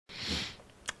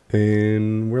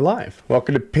And we're live.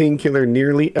 Welcome to Painkiller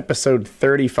Nearly, episode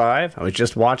 35. I was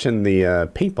just watching the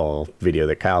paintball video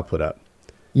that Kyle put up.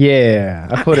 Yeah,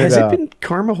 I put Has it it up. been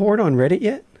Karma Horde on Reddit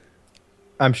yet?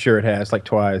 I'm sure it has, like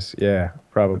twice. Yeah,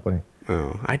 probably.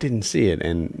 Oh, I didn't see it,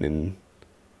 and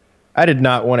I did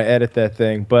not want to edit that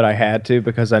thing, but I had to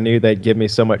because I knew they'd give me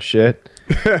so much shit.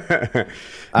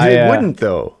 they wouldn't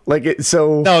though.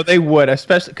 No, they would,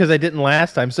 especially because I didn't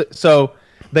last time. So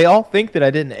they all think that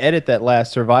I didn't edit that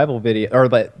last survival video or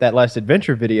that last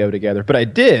adventure video together, but I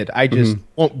did. I just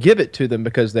won't give it to them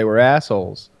because they were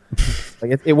assholes.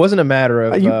 Like it wasn't a matter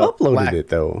of you uploaded it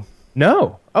though.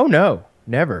 No. Oh no,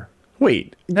 never.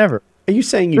 Wait, Never. are you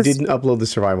saying you didn't upload the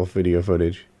survival video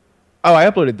footage? Oh, I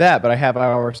uploaded that, but I have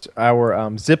our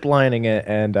zip lining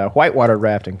and whitewater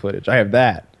rafting footage. I have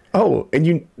that. Oh, and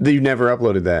you never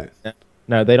uploaded that.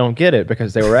 No, they don't get it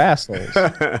because they were assholes.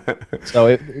 So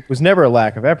it was never a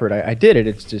lack of effort. I did it.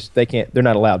 It's just they're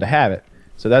not allowed to have it.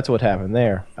 So that's what happened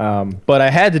there. But I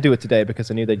had to do it today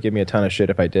because I knew they'd give me a ton of shit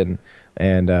if I didn't.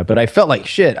 And but I felt like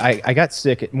shit. I got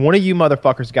sick. One of you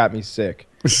motherfuckers got me sick.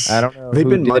 I don't know. They've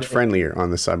been much friendlier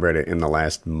on the subreddit in the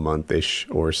last month-ish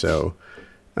or so.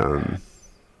 So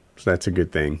that's a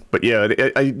good thing. But yeah,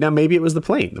 now maybe it was the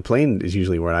plane. The plane is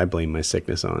usually where I blame my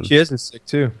sickness on. She is sick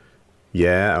too.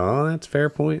 Yeah. Oh, that's a fair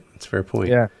point. That's a fair point.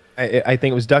 Yeah. I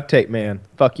think it was duct tape man.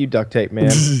 Fuck you, duct tape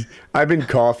man. I've been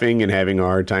coughing and having a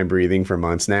hard time breathing for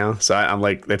months now. So I'm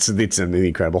like, it's in the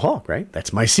Incredible Hulk, right?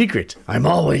 That's my secret. I'm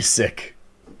always sick.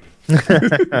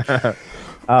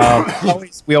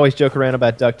 We always joke around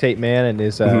about duct tape man and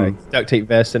his duct tape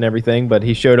vest and everything, but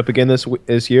he showed up again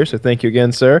this year, so thank you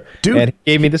again, sir. Dude, and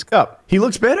he gave me this cup. He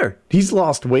looks better. He's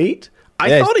lost weight.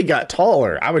 I thought he got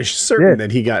taller. I was certain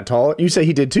that he got taller. You say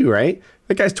he did too, right?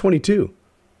 That guy's 22.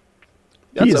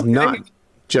 He is not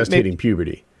just hitting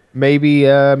puberty. Maybe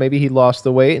he lost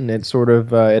the weight and it sort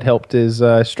of it helped his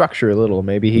structure a little.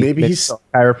 Maybe he's a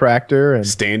chiropractor and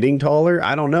standing taller.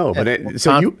 I don't know, but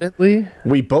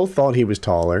we both thought he was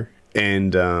taller,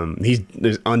 and he's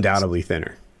undoubtedly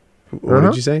thinner. What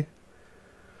did you say?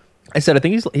 I said I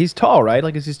think he's tall, right?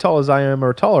 Like is he as tall as I am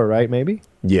or taller, right? Maybe.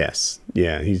 Yes.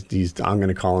 Yeah. He's. I'm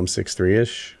gonna call him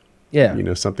 6'3" Yeah. You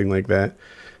know, something like that.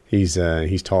 He's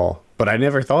tall, but I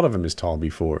never thought of him as tall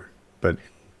before. But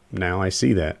now I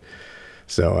see that.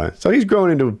 So he's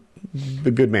growing into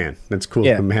a good man. That's cool.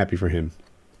 Yeah. I'm happy for him.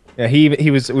 Yeah, he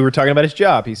was. We were talking about his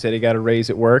job. He said he got a raise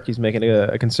at work. He's making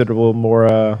a considerable more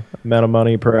amount of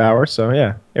money per hour. So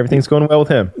yeah, everything's going well with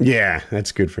him. Yeah,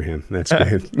 that's good for him. That's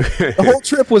good. The whole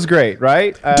trip was great,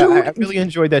 right? Dude, I really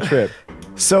enjoyed that trip.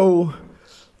 So,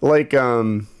 like,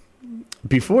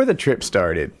 before the trip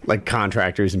started, like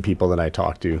contractors and people that I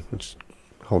talked to, which is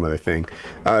a whole other thing,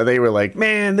 they were like,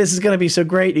 "Man, this is gonna be so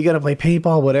great. You gotta play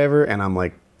paintball, whatever." And I'm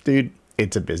like, "Dude,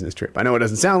 it's a business trip. I know it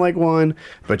doesn't sound like one,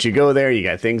 but you go there, you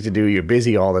got things to do, you're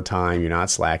busy all the time, you're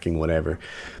not slacking, whatever."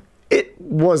 It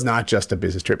was not just a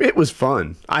business trip. It was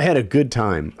fun. I had a good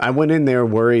time. I went in there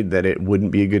worried that it wouldn't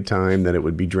be a good time, that it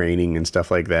would be draining and stuff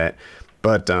like that.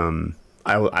 But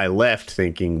I left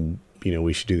thinking, you know,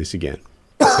 we should do this again.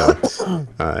 So,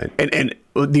 and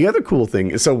the other cool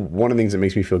thing is, so one of the things that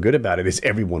makes me feel good about it is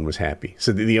everyone was happy.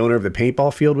 So the owner of the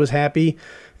paintball field was happy.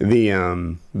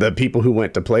 The people who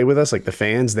went to play with us, like the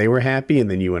fans, they were happy,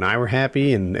 and then you and I were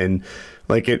happy, and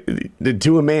like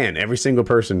to a man, every single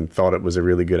person thought it was a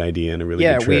really good idea and a really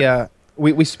good trip.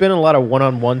 We spent a lot of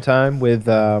one-on-one time with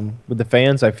the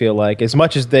fans. I feel like as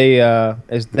much as they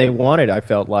wanted, I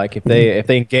felt like if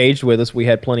they engaged with us, we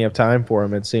had plenty of time for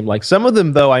them. It seemed like some of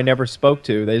them, though, I never spoke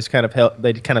to. They just kind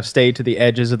of stayed to the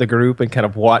edges of the group and kind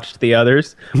of watched the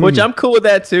others, which I'm cool with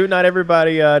that too. Not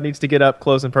everybody needs to get up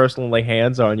close and personal and lay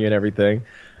hands on you and everything.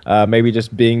 Maybe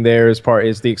just being there is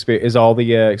all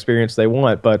the experience they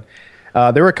want, but.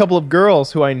 There were a couple of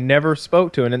girls who I never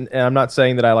spoke to, and I'm not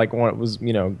saying that I was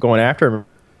going after them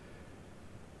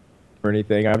or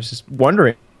anything. I was just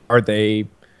wondering,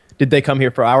 did they come here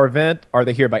for our event? Are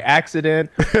they here by accident?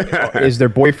 Is their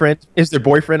boyfriend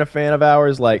a fan of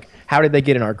ours? Like, how did they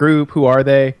get in our group? Who are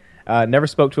they? Never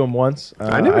spoke to them once.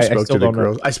 I never spoke to the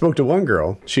girls. I spoke to one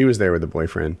girl. She was there with a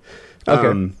boyfriend.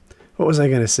 Okay. What was I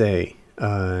gonna say?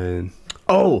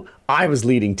 I was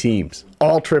leading teams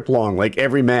all trip long, like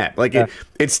every map. Like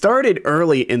it started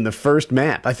early in the first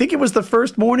map. I think it was the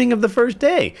first morning of the first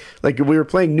day. Like we were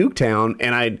playing Nuketown,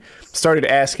 and I started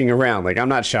asking around. Like I'm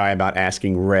not shy about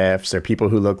asking refs or people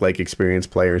who look like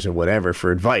experienced players or whatever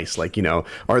for advice. Like, you know,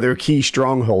 are there key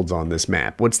strongholds on this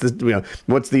map? What's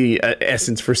the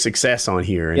essence for success on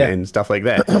here and stuff like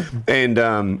that. And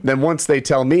then once they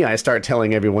tell me, I start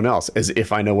telling everyone else as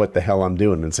if I know what the hell I'm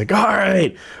doing. And it's like, all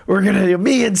right, we're gonna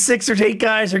me and 6 or 8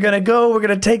 guys are going to go. We're going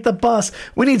to take the bus.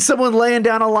 We need someone laying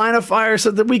down a line of fire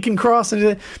so that we can cross into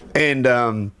it.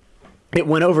 And it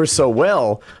went over so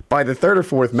well. By the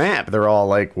 3rd or 4th map, they're all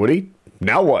like, Woody,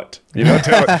 now what? You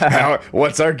know,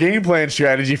 what's our game plan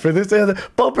strategy for this? The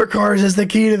bumper cars is the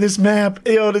key to this map.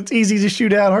 You know, it's easy to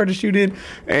shoot out, hard to shoot in,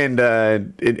 and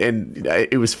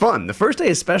it was fun. The first day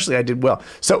especially, I did well.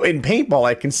 So in paintball,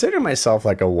 I consider myself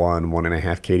like a 1.5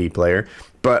 KD player,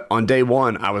 but on day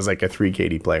 1, I was like a 3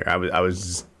 KD player. I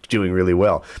was doing really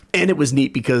well, and it was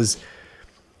neat because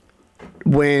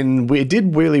when we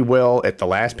did really well at the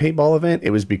last paintball event, it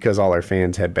was because all our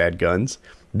fans had bad guns.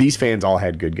 These fans all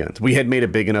had good guns. We had made a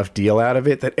big enough deal out of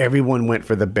it that everyone went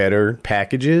for the better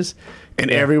packages, and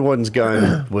everyone's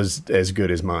gun was as good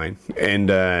as mine.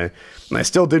 And I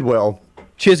still did well.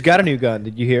 Chiz got a new gun.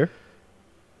 Did you hear?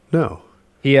 No.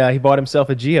 He bought himself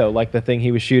a Geo, like the thing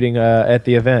he was shooting at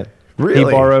the event. Really?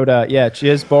 He borrowed.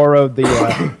 Chiz borrowed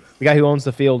the guy who owns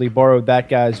the field. He borrowed that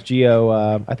guy's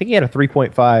Geo. I think he had a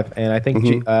 3.5, and I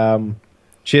think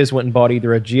Chiz went and bought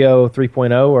either a Geo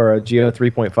 3.0 or a Geo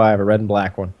 3.5, a red and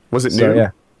black one. Was it new? Yeah.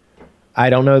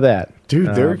 I don't know that.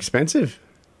 Dude, they're expensive.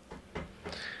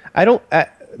 I don't.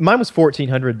 Mine was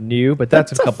 $1,400 new, but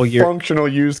that's a couple years. Functional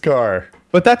used car.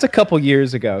 But that's a couple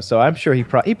years ago, so I'm sure he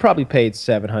probably paid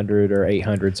 $700 or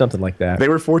 $800, something like that. They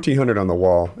were $1,400 on the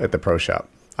wall at the pro shop.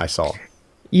 I saw.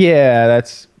 Yeah,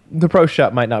 the pro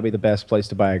shop might not be the best place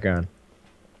to buy a gun.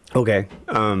 Okay.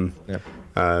 Yeah.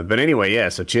 But anyway, yeah,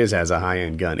 so Chiz has a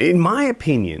high-end gun. In my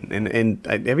opinion, and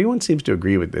everyone seems to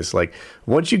agree with this, like,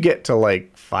 once you get to,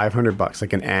 like, $500,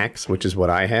 like an axe, which is what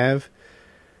I have,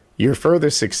 your further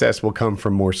success will come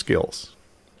from more skills.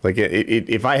 Like,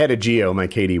 if I had a Geo, my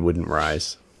KD wouldn't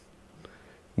rise.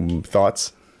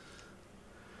 Thoughts?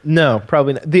 No,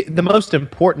 probably not. The most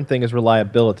important thing is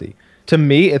reliability. To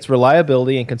me, it's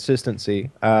reliability and consistency.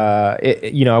 I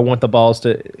want the balls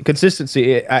to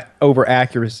consistency over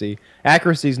accuracy.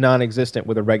 Accuracy is non-existent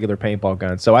with a regular paintball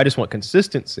gun, so I just want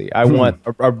consistency. I want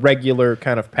a regular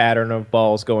kind of pattern of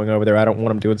balls going over there. I don't want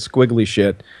them doing squiggly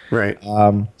shit. Right.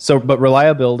 But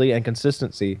reliability and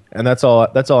consistency, and that's all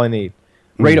I need.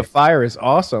 Rate of fire is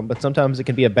awesome, but sometimes it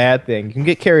can be a bad thing. You can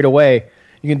get carried away.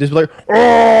 You can just be like,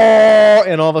 oh,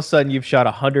 and all of a sudden you've shot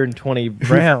 120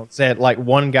 rounds at like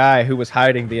one guy who was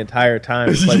hiding the entire time.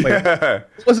 It's like, wait,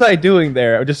 what was I doing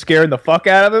there? I'm just scaring the fuck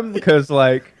out of him because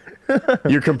like.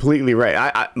 You're completely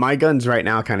right. My gun's right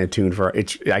now kind of tuned for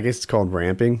it. I guess it's called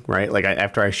ramping, right? Like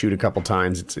after I shoot a couple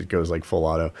times, it goes like full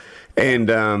auto,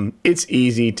 and it's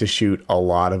easy to shoot a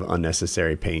lot of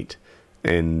unnecessary paint.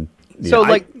 And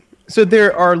so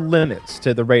there are limits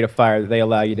to the rate of fire that they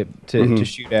allow you to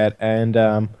shoot at, and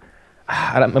I'm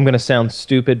going to sound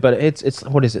stupid, but it's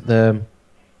what is it,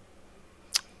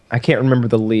 I can't remember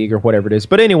the league or whatever it is,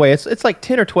 but anyway, it's like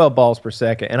 10 or 12 balls per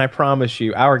second, and I promise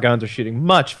you, our guns are shooting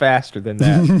much faster than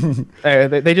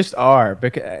that. They just are,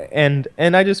 and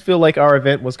I just feel like our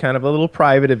event was kind of a little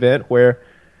private event where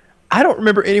I don't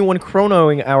remember anyone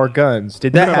chronoing our guns.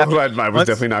 Did that happen? I was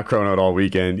definitely not chronoed all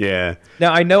weekend. Yeah.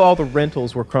 Now I know all the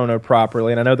rentals were chronoed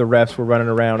properly, and I know the refs were running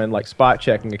around and like spot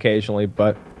checking occasionally,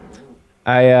 but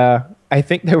I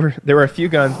think there were a few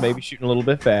guns maybe shooting a little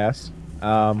bit fast.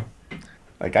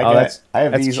 Like I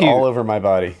have these cute. all over my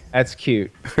body. That's cute.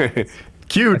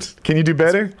 Cute. Can you do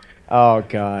better? Oh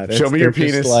God. Show me your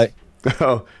penis. Like,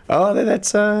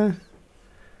 that's So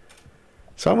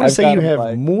I'm gonna say you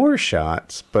have more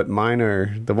shots, but mine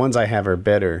are the ones I have are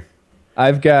better.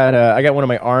 I got one on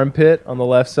my armpit on the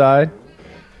left side,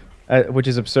 which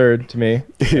is absurd to me.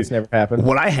 It's never happened.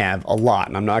 What I have a lot,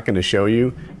 and I'm not going to show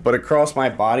you, but across my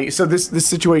body. So this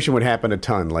situation would happen a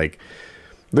ton. Like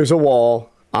there's a wall.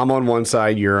 I'm on one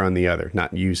side, you're on the other.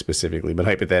 Not you specifically, but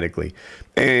hypothetically.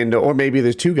 Or maybe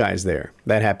there's two guys there.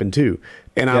 That happened too.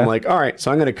 And I'm like, all right, so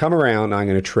I'm going to come around and I'm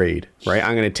going to trade, right?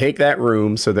 I'm going to take that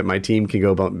room so that my team can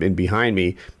go in behind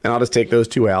me, and I'll just take those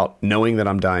two out, knowing that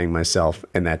I'm dying myself,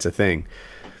 and that's a thing.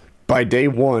 By day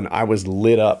 1, I was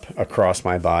lit up across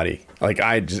my body. Like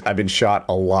I've been shot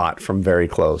a lot from very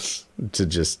close to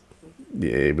just,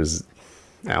 it was,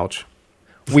 ouch.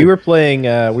 We were playing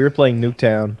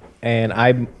Nuketown. And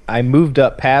I moved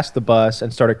up past the bus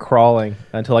and started crawling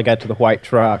until I got to the white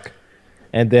truck,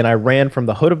 and then I ran from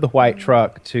the hood of the white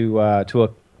truck to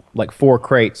like 4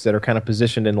 crates that are kind of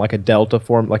positioned in like a delta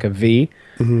form, like a V,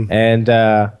 and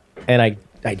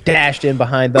I dashed in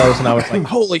behind those, and I was like,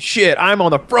 holy shit, I'm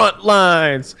on the front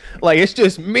lines. Like, it's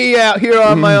just me out here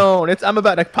on my own. I'm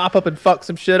about to pop up and fuck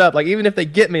some shit up. Like, even if they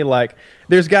get me, like,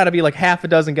 there's got to be like half a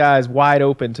dozen guys wide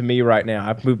open to me right now.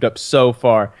 I've moved up so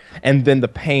far. And then the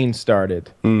pain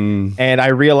started. And I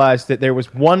realized that there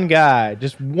was one guy,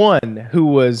 just one, who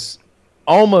was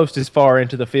almost as far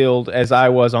into the field as I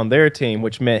was on their team,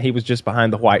 which meant he was just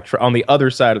behind the white truck on the other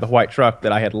side of the white truck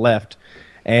that I had left.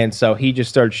 And so he just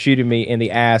started shooting me in the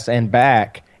ass and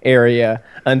back area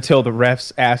until the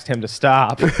refs asked him to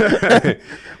stop.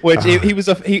 Which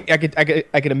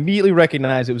I could immediately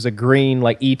recognize it was a green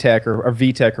like E-Tech or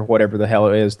V-Tech or whatever the hell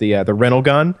it is, the rental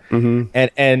gun.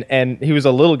 And he was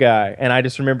a little guy, and I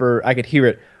just remember I could hear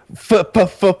it.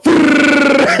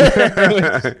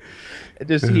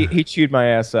 He chewed my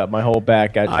ass up, my whole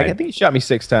back. I think he shot me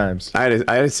 6 times. I had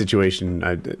a situation.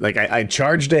 I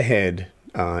charged ahead.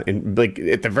 And like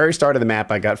at the very start of the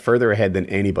map, I got further ahead than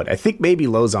anybody. I think maybe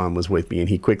Lozon was with me, and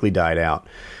he quickly died out.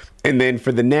 And then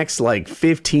for the next like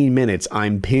 15 minutes,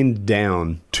 I'm pinned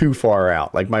down too far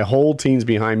out. Like my whole team's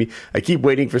behind me. I keep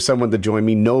waiting for someone to join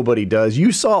me. Nobody does.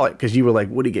 You saw it because you were like,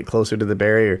 "Would he get closer to the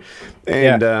barrier?"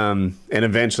 And and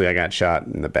eventually, I got shot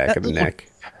in the back of the neck.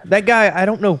 That guy, I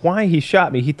don't know why he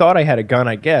shot me. He thought I had a gun,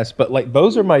 I guess. But like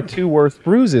those are my 2 worst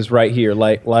bruises right here.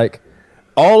 Like.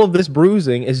 All of this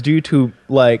bruising is due to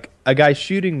like a guy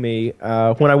shooting me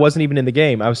when I wasn't even in the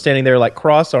game. I was standing there like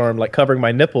cross-armed, like covering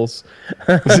my nipples.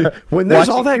 When there's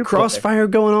all that crossfire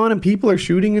going on and people are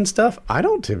shooting and stuff, I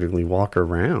don't typically walk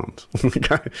around.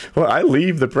 I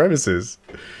leave the premises.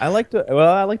 I like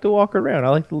to walk around. I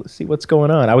like to see what's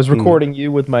going on. I was recording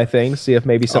you with my thing, see if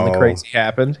maybe something crazy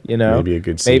happened. You know, maybe a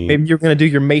good scene. Maybe you're gonna do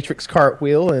your Matrix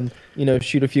cartwheel and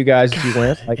shoot a few guys as you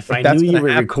went. Like if I knew you were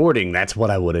recording, that's what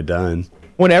I would have done.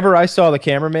 Whenever I saw the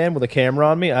cameraman with a camera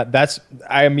on me, I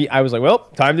was like, well,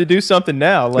 time to do something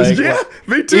now. Like,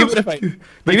 me too. The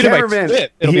cameraman,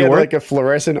 he had like a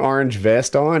fluorescent orange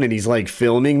vest on, and he's like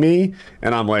filming me,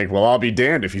 and I'm like, well, I'll be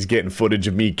damned if he's getting footage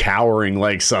of me cowering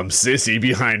like some sissy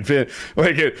behind Finn.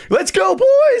 Like, let's go,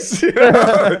 boys!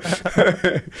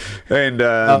 And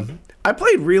I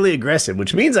played really aggressive,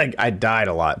 which means I died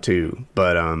a lot too.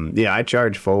 But I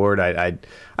charged forward. I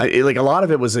like a lot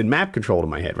of it was in map control in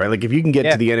my head, right? Like if you can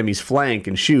get to the enemy's flank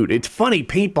and shoot, it's funny.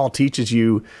 Paintball teaches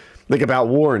you like about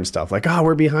war and stuff. Like,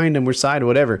 we're behind them, we're side,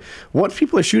 whatever. Once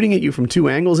people are shooting at you from 2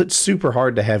 angles, it's super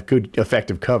hard to have good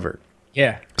effective cover.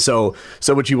 Yeah. So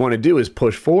what you want to do is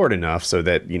push forward enough so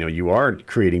that you are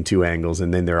creating 2 angles,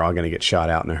 and then they're all going to get shot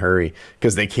out in a hurry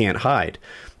because they can't hide.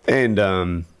 And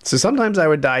so sometimes I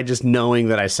would die just knowing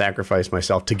that I sacrificed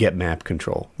myself to get map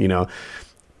control.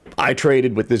 I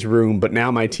traded with this room, but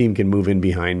now my team can move in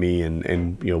behind me,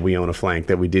 and we own a flank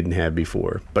that we didn't have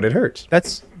before. But it hurts.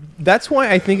 That's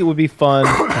why I think it would be fun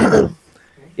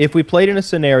if we played in a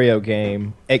scenario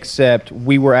game, except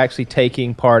we were actually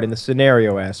taking part in the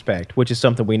scenario aspect, which is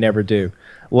something we never do.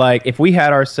 Like if we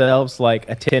had ourselves like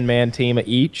a 10-man team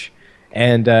each.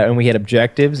 And we had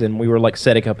objectives, and we were like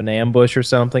setting up an ambush or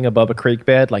something above a creek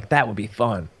bed. Like that would be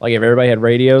fun. Like if everybody had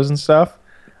radios and stuff.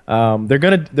 They're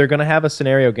gonna have a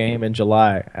scenario game in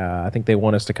July. I think they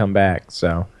want us to come back,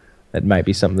 so that might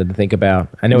be something to think about.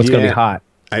 I know it's gonna be hot.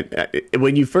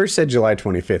 When you first said July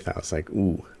 25th, I was like,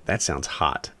 ooh, that sounds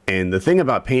hot. And the thing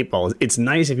about paintball is it's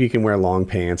nice if you can wear long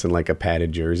pants and like a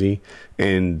padded jersey.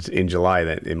 And in July,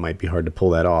 that it might be hard to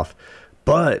pull that off,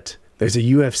 but there's a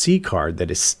UFC card that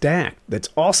is stacked that's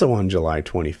also on July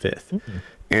 25th. Mm-hmm.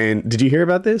 And did you hear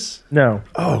about this? No.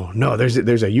 Oh, no. There's a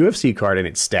UFC card, and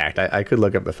it's stacked. I could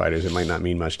look up the fighters. It might not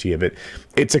mean much to you, but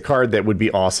it's a card that would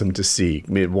be awesome to see.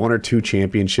 1 or 2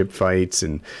 championship fights.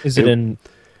 And is it in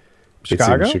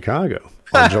Chicago? It's in Chicago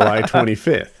on July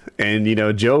 25th. And,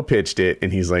 Joe pitched it,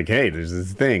 and he's like, hey, there's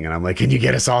this thing. And I'm like, can you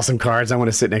get us awesome cards? I want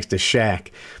to sit next to Shaq.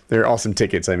 They're awesome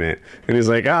tickets, I meant. And he's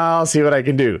like, I'll see what I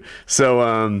can do.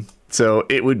 So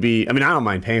it would be, I don't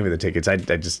mind paying for the tickets. I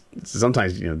just,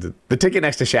 sometimes, the ticket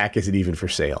next to Shaq isn't even for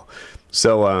sale.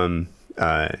 So,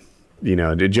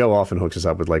 Joe often hooks us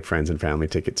up with like friends and family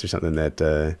tickets or something that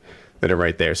are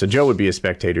right there. So Joe would be a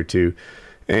spectator too.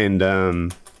 And,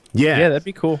 yeah, that'd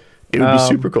be cool. It would be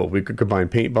super cool. We could combine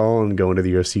paintball and go into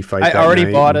the UFC fight. I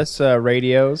already bought us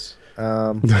radios.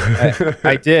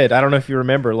 I did. I don't know if you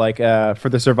remember, like for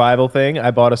the survival thing,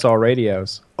 I bought us all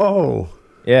radios. Oh,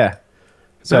 yeah.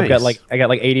 So nice. I got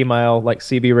like 80 mile like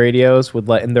CB radios with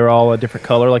and they're all a different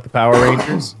color like the Power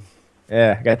Rangers.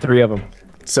 Yeah, I got 3 of them.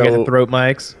 So I got the throat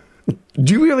mics.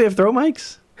 Do you really have throat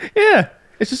mics? Yeah,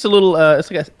 it's just a little.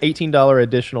 It's like a $18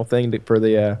 additional thing for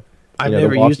the. I've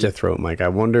never used a throat mic. I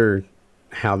wonder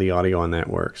how the audio on that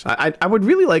works. I would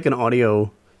really like an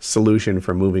audio solution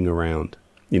for moving around.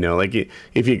 You know, like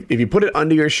if you put it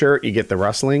under your shirt, you get the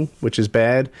rustling, which is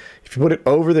bad. If you put it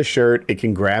over the shirt, it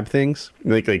can grab things.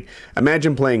 Like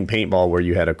imagine playing paintball where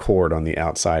you had a cord on the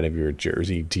outside of your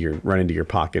jersey to run into your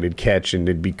pocket, it'd catch and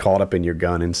it'd be caught up in your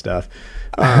gun and stuff.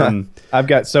 I've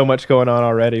got so much going on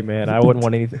already, man. I wouldn't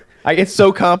want anything. It's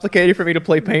so complicated for me to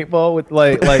play paintball with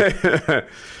like.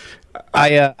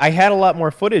 I had a lot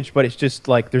more footage, but it's just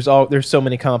like there's so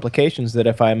many complications that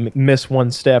if I miss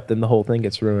one step, then the whole thing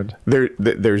gets ruined.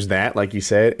 There's that, like you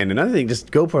said, and another thing,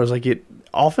 just GoPros, like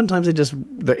oftentimes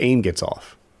the aim gets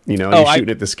off. You know, you're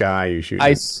shooting at the sky, you're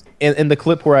shooting. In the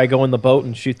clip where I go in the boat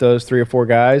and shoot those 3 or 4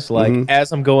 guys, like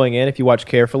as I'm going in, if you watch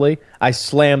carefully, I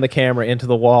slam the camera into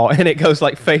the wall and it goes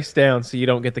like face down, so you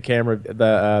don't get the camera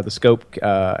the scope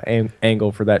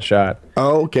angle for that shot.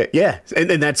 Oh, okay, yeah, and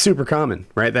that's super common,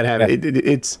 right? That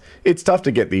it's tough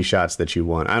to get these shots that you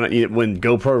want. When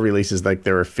GoPro releases like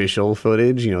their official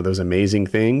footage, you know, those amazing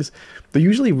things, they're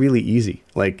usually really easy.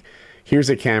 Like,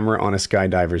 here's a camera on a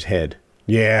skydiver's head.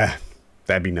 Yeah.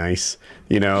 That'd be nice,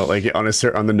 you know, like on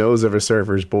the nose of a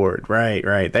surfer's board.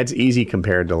 Right. That's easy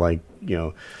compared to like, you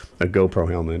know, a GoPro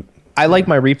helmet. I like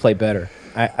my replay better.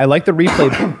 I like the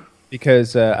replay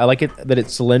because I like it that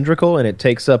it's cylindrical and it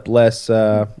takes up less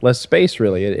space.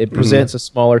 Really, it presents a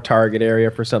smaller target area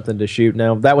for something to shoot.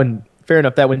 Now that one, fair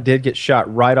enough. That one did get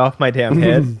shot right off my damn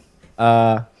head.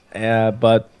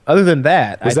 But other than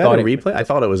that, was that a replay? I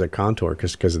thought it was a Contour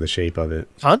because of the shape of it.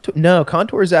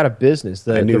 Contour is out of business.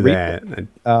 I knew that.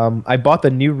 I bought the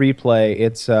new replay.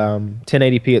 It's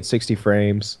 1080p at 60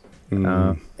 frames,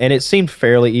 and it seemed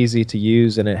fairly easy to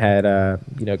use. And it had,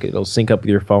 it'll sync up with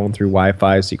your phone through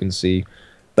Wi-Fi, so you can see.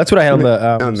 That's what I had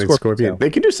on the Scorpion. They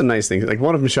can do some nice things. Like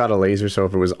one of them shot a laser, so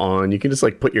if it was on, you can just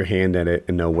like put your hand at it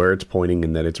and know where it's pointing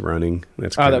and that it's running.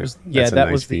 That's a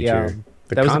nice feature.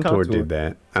 The Contour did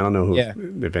that. I don't know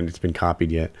if it's been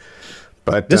copied yet,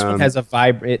 but this one has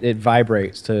it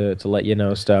vibrates to let you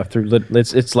know stuff through.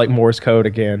 It's like Morse code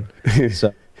again.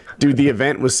 So, dude, the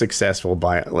event was successful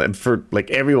for like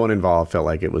everyone involved felt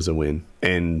like it was a win,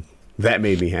 and that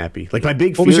made me happy. Like my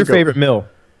big. What was your favorite meal?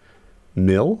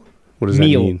 Meal? What does that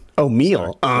mean? Oh,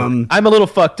 meal. I'm a little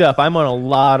fucked up. I'm on a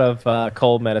lot of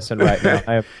cold medicine right now.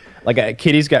 I have. Like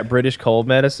Kitty's got British cold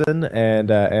medicine, and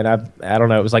I don't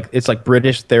know. It's like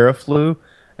British Theraflu,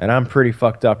 and I'm pretty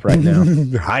fucked up right now.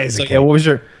 High as a kite. Yeah, what was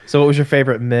your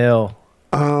favorite meal?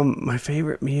 My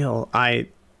favorite meal,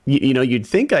 you'd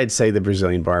think I'd say the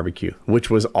Brazilian barbecue,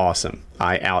 which was awesome.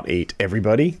 I out-ate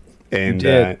everybody, and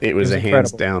it was a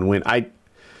hands down win.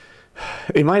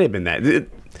 It might have been that.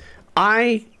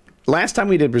 Last time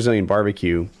we did Brazilian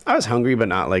barbecue, I was hungry, but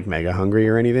not like mega hungry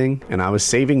or anything. And I was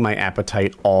saving my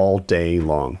appetite all day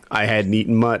long. I hadn't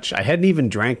eaten much. I hadn't even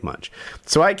drank much.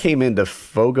 So I came into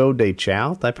Fogo de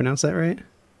Chao. Did I pronounce that right?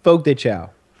 Fogo de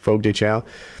Chao. Fogo de Chao.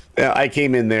 I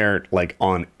came in there like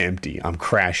on empty. I'm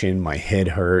crashing. My head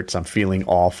hurts. I'm feeling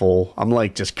awful. I'm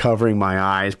like just covering my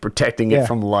eyes, protecting it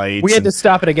from lights. We had to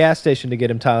stop at a gas station to get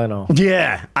him Tylenol.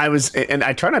 Yeah, I was, and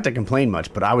I try not to complain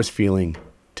much, but I was feeling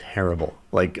terrible.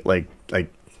 Like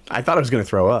I thought I was going to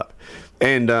throw up.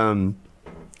 And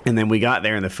then we got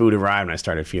there and the food arrived and I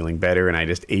started feeling better and I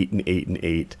just ate and ate and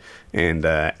ate and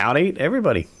out-ate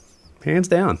everybody, hands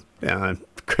down.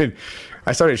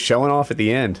 I started showing off at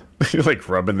the end, like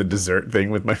rubbing the dessert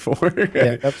thing with my fork.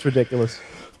 Yeah, that's ridiculous.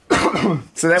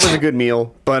 So that was a good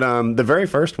meal. But the very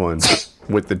first one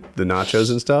with the nachos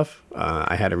and stuff,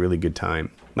 I had a really good time.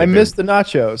 Like I missed the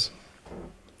nachos.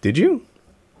 Did you?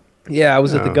 Yeah, I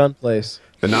was at the gun place.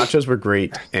 The nachos were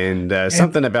great, and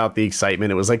something about the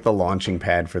excitement. It was like the launching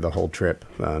pad for the whole trip.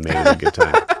 Made it a good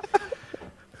time.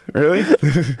 Really?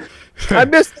 I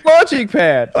missed the launching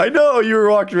pad. I know you were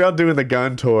walking around doing the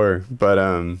gun tour, but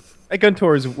that gun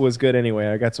tour was good anyway.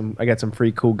 I got some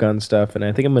free cool gun stuff, and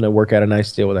I think I'm gonna work out a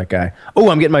nice deal with that guy. Oh,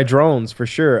 I'm getting my drones for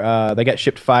sure. They got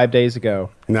shipped 5 days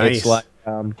ago. Nice. It's like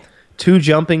 2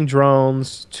 jumping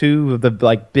drones, 2 of the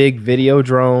like big video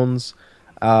drones.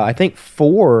 I think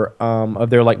 4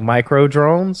 of their like micro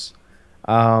drones.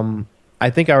 I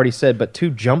think I already said, but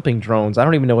 2 jumping drones. I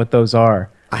don't even know what those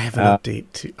are. I have an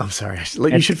update too. I'm sorry.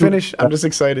 You should finish. I'm just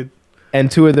excited.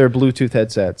 And 2 of their Bluetooth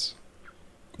headsets.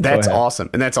 That's awesome,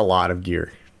 and that's a lot of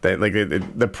gear. That like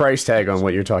the price tag on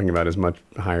what you're talking about is much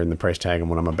higher than the price tag on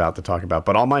what I'm about to talk about.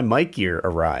 But all my mic gear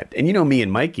arrived, and you know me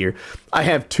and mic gear. I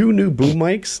have 2 new boom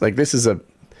mics. Like this is I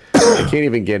can't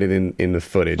even get it in the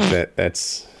footage.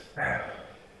 That's.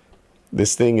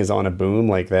 This thing is on a boom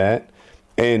like that.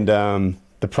 And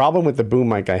the problem with the boom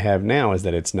mic I have now is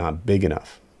that it's not big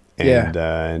enough. And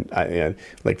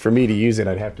like for me to use it,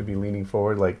 I'd have to be leaning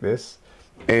forward like this.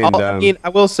 And I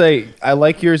will say, I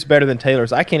like yours better than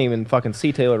Taylor's. I can't even fucking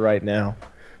see Taylor right now.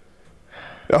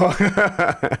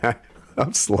 Oh,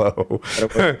 I'm slow.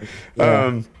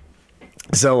 Yeah.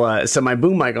 So my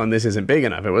boom mic on this isn't big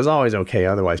enough. It was always okay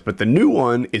otherwise, but the new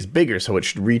one is bigger, so it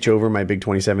should reach over my big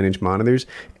 27-inch monitors,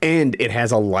 and it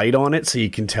has a light on it, so you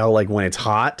can tell like when it's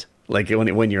hot, like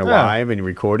when you're live and you're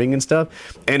recording and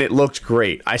stuff. And it looks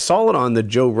great. I saw it on the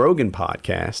Joe Rogan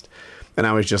podcast, and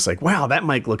I was just like, wow, that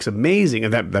mic looks amazing,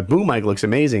 and that boom mic looks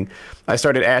amazing. I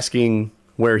started asking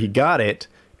where he got it.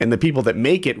 And the people that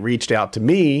make it reached out to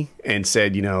me and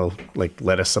said, you know, like,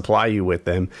 let us supply you with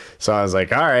them. So I was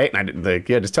like, all right. And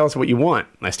yeah, just tell us what you want.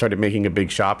 And I started making a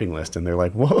big shopping list. And they're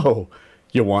like, whoa,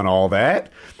 you want all that?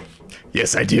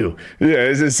 Yes, I do.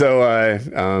 Yeah.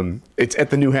 So it's at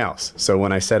the new house. So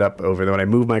when I set up over there, when I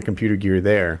move my computer gear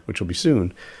there, which will be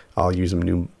soon, I'll use some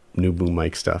new boom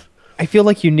mic stuff. I feel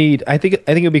like you need. I think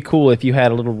it would be cool if you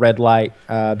had a little red light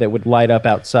that would light up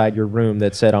outside your room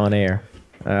that said on air.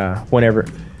 Whenever.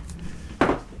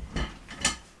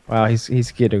 Wow,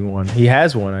 he's getting one. He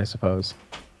has one, I suppose.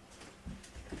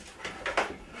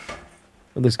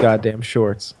 With his goddamn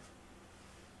shorts.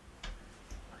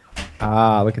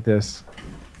 Ah, look at this.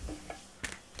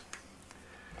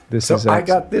 So I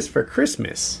got this for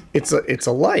Christmas. It's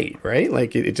a light, right?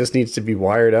 Like it just needs to be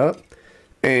wired up,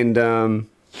 and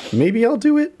maybe I'll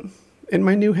do it in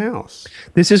my new house.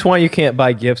 This is why you can't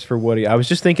buy gifts for Woody. I was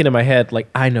just thinking in my head, like,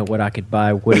 I know what I could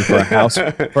buy Woody for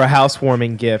a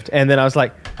housewarming gift, and then I was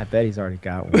like, I bet he's already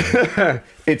got one.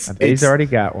 He's already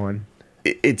got one.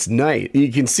 It's nice.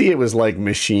 You can see it was like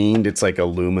machined. It's like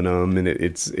aluminum, and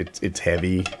it's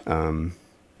heavy.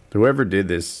 Whoever did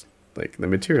this, like the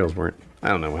materials weren't. I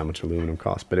don't know how much aluminum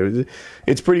costs, but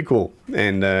it's pretty cool,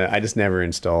 and I just never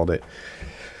installed it.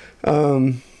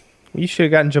 You should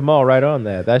have gotten Jamal right on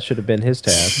that. That should have been his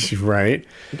task. Right.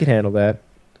 He can handle that.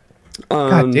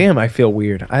 God damn, I feel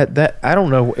weird. I don't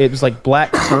know. It was like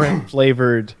black currant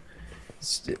flavored,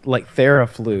 like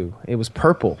Theraflu. It was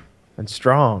purple and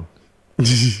strong.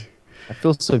 I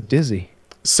feel so dizzy.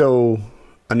 So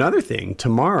another thing,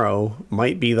 tomorrow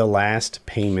might be the last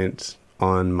payment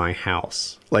on my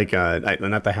house. Like,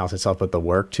 not the house itself, but the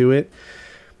work to it.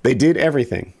 They did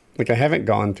everything. Like, I haven't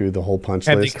gone through the whole punch list.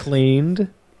 Have they cleaned?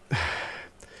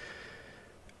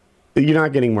 You're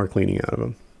not getting more cleaning out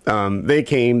of them. They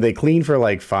cleaned for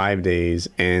like 5 days,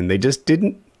 and they just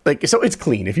didn't like. So it's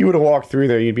clean. If you were to walk through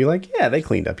there, you'd be like, yeah, they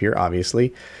cleaned up here,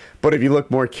 obviously. But if you look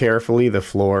more carefully, the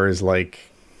floor is like,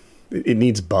 it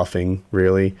needs buffing,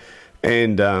 really,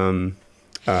 and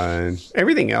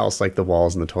everything else, like the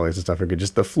walls and the toilets and stuff, are good.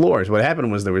 Just the floors. What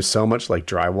happened was there was so much like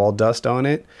drywall dust on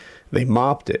it, they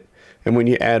mopped it. And when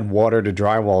you add water to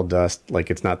drywall dust,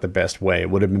 like, it's not the best way. It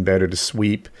would have been better to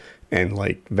sweep and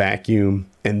like vacuum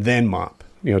and then mop,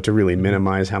 you know, to really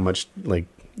minimize how much like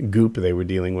goop they were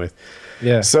dealing with.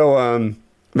 Yeah. So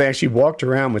they actually walked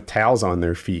around with towels on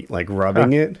their feet, like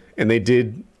rubbing it, and they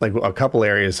did like a couple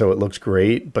areas, so it looks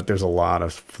great, but there's a lot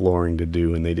of flooring to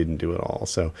do, and they didn't do it all.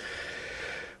 So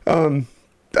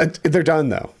they're done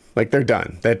though. Like, they're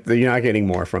done. That you're not getting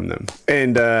more from them.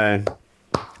 And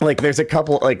like, there's a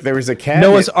couple, like, there was a cabinet.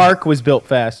 Noah's Ark was built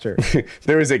faster.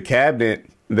 There was a cabinet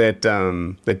that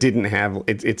that didn't have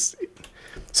it's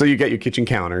so you got your kitchen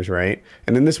counters, right?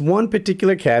 And then this one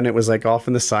particular cabinet was like off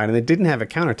on the side, and it didn't have a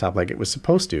countertop like it was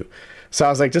supposed to. So I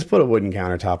was like, just put a wooden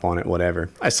countertop on it, whatever.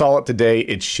 I saw it today.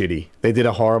 It's shitty. They did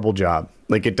a horrible job.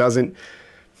 Like, it doesn't,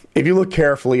 if you look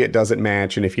carefully, it doesn't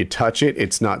match, and if you touch it,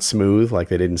 it's not smooth. Like,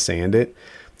 they didn't sand it.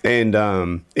 And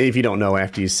if you don't know,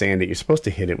 after you sand it, you're supposed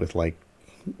to hit it with like,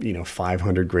 you know,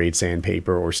 500 grade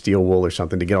sandpaper or steel wool or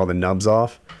something to get all the nubs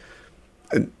off.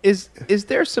 Is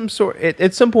there some sort,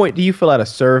 at some point, do you fill out a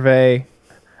survey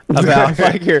about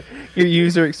like your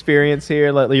user experience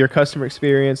here, like your customer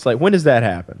experience? Like, when does that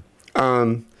happen?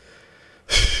 No,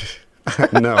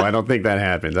 I don't think that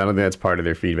happens. I don't think that's part of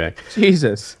their feedback.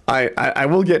 Jesus. I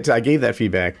will get to, I gave that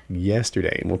feedback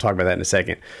yesterday, and we'll talk about that in a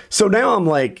second. So now I'm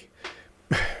like,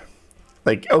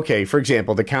 okay, for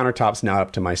example, the countertop's not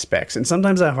up to my specs. And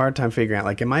sometimes I have a hard time figuring out,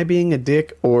 like, am I being a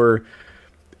dick, or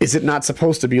is it not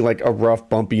supposed to be like a rough,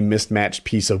 bumpy, mismatched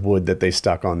piece of wood that they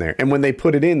stuck on there? And when they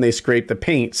put it in, they scraped the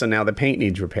paint, so now the paint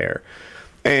needs repair.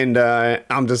 And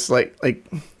I'm just like,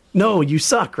 no, you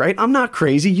suck, right? I'm not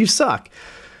crazy, you suck.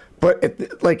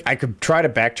 But like, I could try to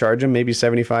back charge them maybe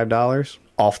 $75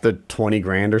 off the 20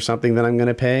 grand or something that I'm going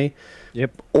to pay.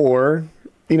 Yep. Or,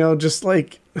 you know, just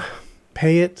like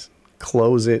pay it,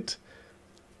 close it.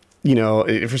 You know,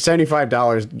 for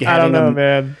 $75, I don't know,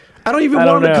 man. I don't even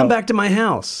want them to come back to my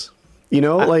house. You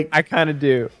know, like, I kind of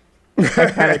do. I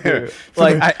kind of do.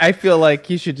 Like, I feel like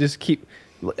you should just keep.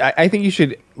 I think you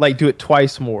should like do it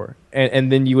twice more.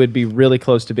 and then you would be really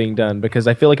close to being done, because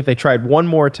I feel like if they tried one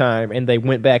more time and they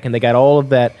went back and they got all of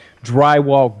that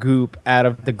drywall goop out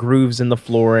of the grooves in the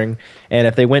flooring, and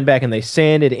if they went back and they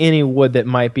sanded any wood that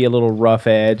might be a little rough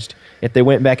edged, if they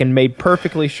went back and made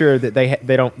perfectly sure that they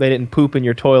didn't poop in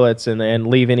your toilets and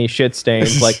leave any shit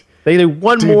stains, like they do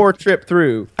one more trip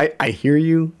through. I hear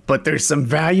you, but there's some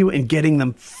value in getting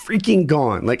them freaking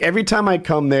gone. Like every time I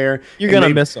come there, you're gonna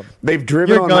miss them. They've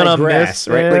driven on my grass,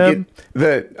 right?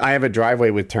 Like I have a driveway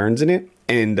with turns in it,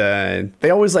 and they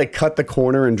always like cut the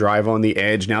corner and drive on the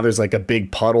edge. Now there's like a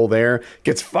big puddle there.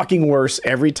 Gets fucking worse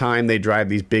every time they drive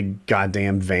these big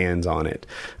goddamn vans on it.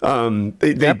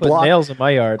 They block nails in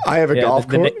my yard. I have a golf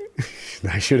course.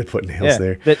 I should have put nails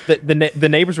there. The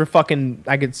neighbors were fucking.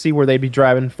 I could see where they'd be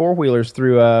driving 4-wheelers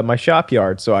through my shop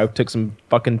yard. So I took some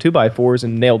fucking 2x4s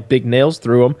and nailed big nails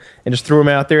through them and just threw them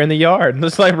out there in the yard. And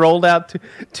just like rolled out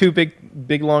two big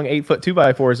long 8-foot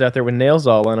 2x4s out there with nails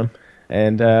all in them.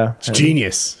 And it's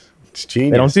genius. It's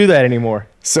genius. They don't do that anymore.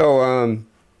 So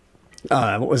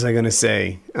what was I gonna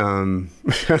say? I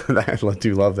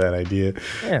do love that idea.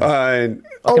 Yeah.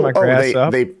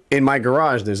 They in my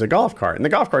garage there's a golf cart, and the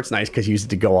golf cart's nice because you use it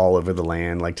to go all over the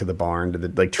land, like to the barn, to the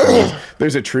like trees.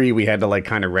 There's a tree we had to like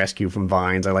kind of rescue from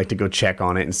vines. I like to go check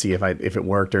on it and see if it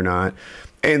worked or not.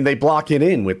 And they block it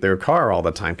in with their car all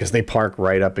the time because they park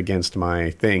right up against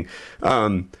my thing.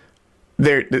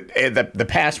 The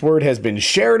password has been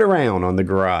shared around on the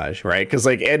garage, right? Because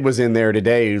like Ed was in there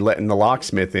today letting the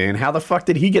locksmith in. How the fuck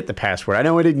did he get the password? I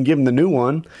know I didn't give him the new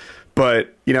one,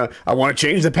 but you know, I want to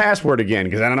change the password again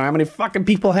because I don't know how many fucking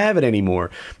people have it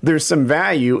anymore. There's some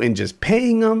value in just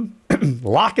paying them,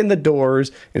 locking the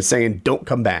doors, and saying don't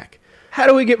come back. How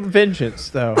do we get vengeance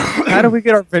though? How do we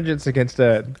get our vengeance against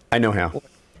Ed? I know how.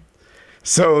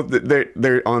 So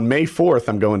they're on May 4th.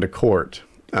 I'm going to court.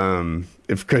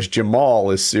 Because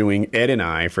Jamal is suing Ed and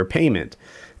I for payment,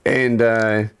 and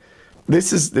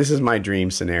this is my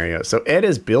dream scenario. So Ed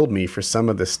has billed me for some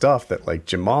of the stuff that like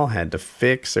Jamal had to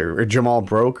fix or Jamal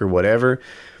broke or whatever,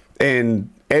 and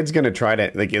Ed's gonna try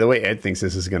to like the way Ed thinks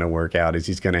this is gonna work out is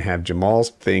he's gonna have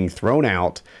Jamal's thing thrown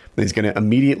out, and he's gonna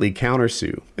immediately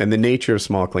countersue. And the nature of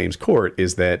small claims court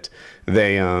is that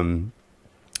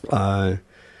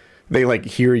they like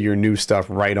hear your new stuff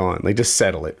right on. They just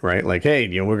settle it, right? Like, hey,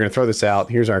 you know, we're going to throw this out.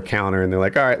 Here's our counter. And they're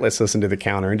like, all right, let's listen to the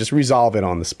counter and just resolve it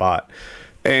on the spot.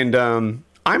 And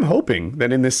I'm hoping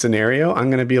that in this scenario, I'm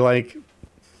going to be like,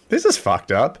 this is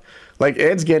fucked up. Like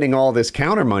Ed's getting all this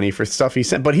counter money for stuff he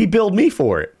sent, but he billed me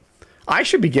for it. I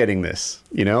should be getting this,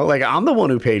 you know, like I'm the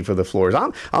one who paid for the floors.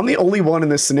 I'm the only one in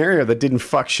this scenario that didn't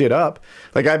fuck shit up.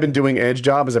 Like I've been doing Ed's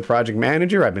job as a project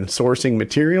manager. I've been sourcing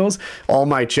materials. All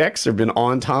my checks have been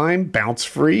on time, bounce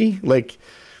free. Like,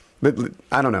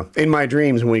 I don't know. In my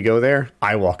dreams, when we go there,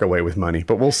 I walk away with money,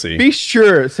 but we'll see. Be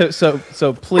sure.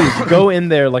 So please go in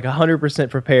there like 100%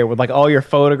 prepared with like all your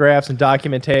photographs and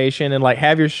documentation and like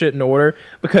have your shit in order,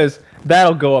 because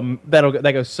that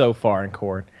goes so far in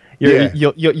court.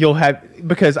 You'll have,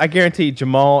 because I guarantee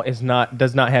Jamal does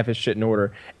not have his shit in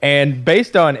order, and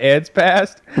based on Ed's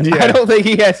past, I don't think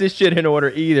he has his shit in order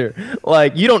either.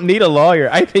 Like you don't need a lawyer.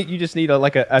 I think you just need a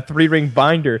 3-ring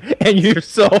binder, and you're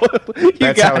sold.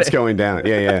 That's how it's going down.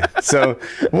 Yeah. So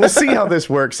we'll see how this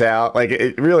works out. Like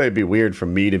it really would be weird for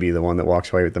me to be the one that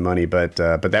walks away with the money, but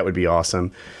that would be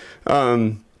awesome.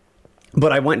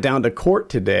 But I went down to court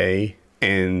today,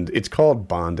 and it's called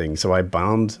bonding. So I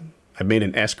made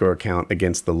an escrow account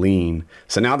against the lien.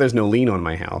 So now there's no lien on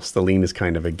my house. The lien is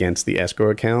kind of against the escrow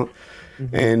account.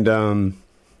 Mm-hmm. And I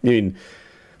mean,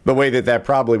 the way that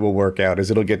probably will work out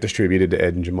is it'll get distributed to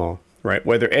Ed and Jamal, right?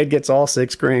 Whether Ed gets all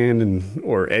 $6,000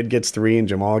 or Ed gets 3 and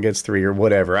Jamal gets 3 or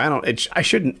whatever. I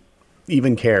shouldn't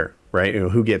even care, right? You know,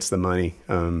 who gets the money.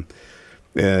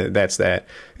 That's that.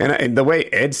 And the way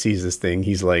Ed sees this thing,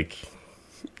 he's like,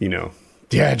 you know,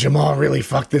 yeah, Jamal really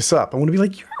fucked this up. I want to be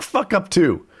like, you're a fuck up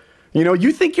too. You know,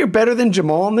 you think you're better than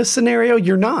Jamal in this scenario?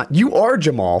 You're not. You are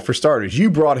Jamal, for starters. You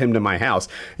brought him to my house.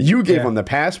 You gave him the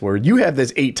password. You have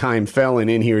this 8-time felon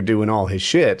in here doing all his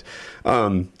shit.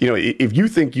 You know, if you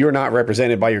think you're not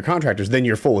represented by your contractors, then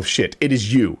you're full of shit. It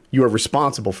is you. You are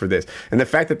responsible for this. And the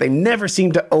fact that they never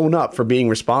seem to own up for being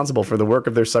responsible for the work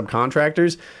of their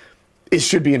subcontractors, it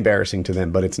should be embarrassing to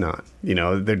them, but it's not. You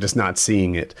know, they're just not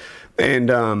seeing it.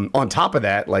 And on top of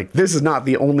that, like, this is not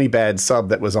the only bad sub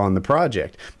that was on the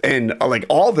project. And like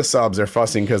all the subs are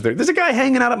fussing because there's a guy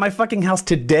hanging out at my fucking house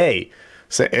today.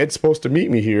 So Ed's supposed to meet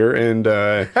me here, and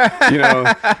you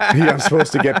know, I'm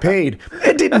supposed to get paid.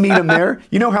 Ed didn't meet him there.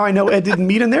 You know how I know Ed didn't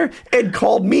meet him there? Ed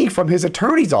called me from his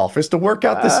attorney's office to work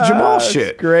out this Jamal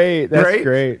shit. Great. That's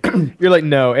great. You're like,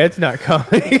 no, Ed's not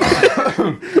coming.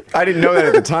 I didn't know that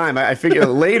at the time. I figured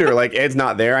later, like, Ed's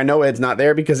not there. I know Ed's not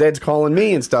there because Ed's calling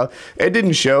me and stuff. Ed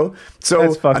didn't show.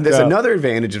 So there's another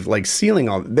advantage of, like, sealing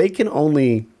all. They can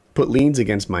only put liens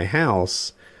against my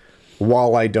house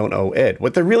while I don't owe Ed.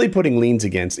 What they're really putting liens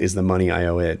against is the money I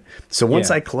owe Ed. So once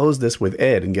I close this with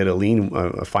Ed and get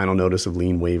a final notice of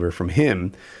lien waiver from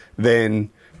him, then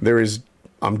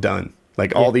I'm done.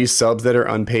 Like, all these subs that are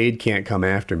unpaid can't come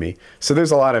after me. So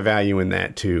there's a lot of value in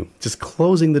that too. Just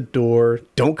closing the door.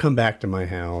 Don't come back to my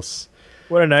house.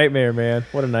 What a nightmare, man.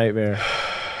 What a nightmare.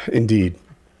 Indeed.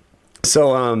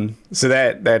 So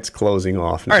that's closing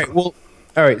off now. All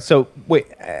right. So wait,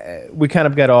 we kind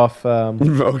of got off.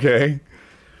 Okay.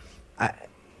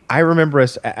 I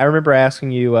remember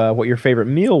asking you what your favorite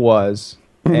meal was,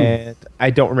 and I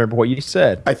don't remember what you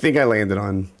said. I think I landed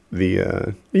on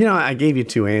I gave you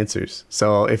 2 answers.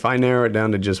 So if I narrow it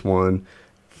down to just one,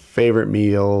 favorite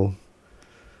meal,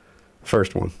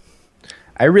 first one.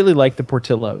 I really like the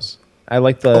Portillo's. I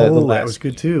like the that was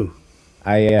good too.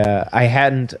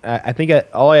 I think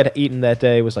all I had eaten that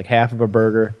day was like half of a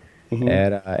burger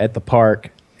at the park,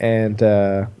 and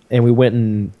we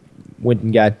went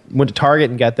to Target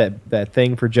and got that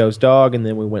thing for Joe's dog, and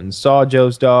then we went and saw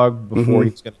Joe's dog before he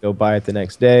was going to go buy it the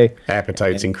next day.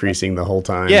 Appetite's increasing the whole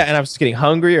time. Yeah, and I was just getting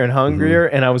hungrier and hungrier,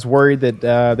 and I was worried that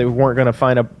they weren't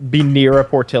going to be near a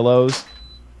Portillo's,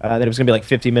 that it was going to be like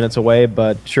 50 minutes away.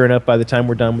 But sure enough, by the time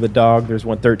we're done with the dog, there's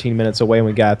one 13 minutes away, and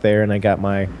we got there, and I got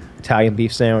my Italian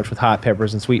beef sandwich with hot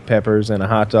peppers and sweet peppers, and a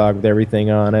hot dog with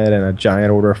everything on it, and a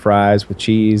giant order of fries with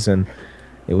cheese, and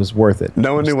it was worth it.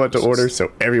 No one knew what to order,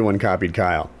 so everyone copied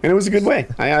Kyle, and it was a good way.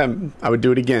 I would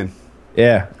do it again.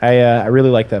 Yeah, I really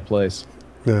like that place.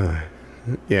 Yeah,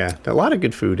 a lot of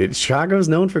good food. Chicago's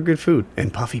known for good food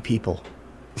and puffy people.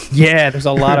 Yeah, there's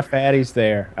a lot of fatties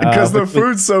there because the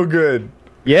food's so good.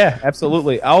 Yeah,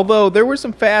 absolutely. Although there were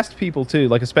some fast people too,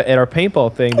 like at our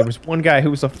paintball thing, there was one guy who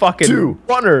was a fucking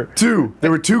runner. There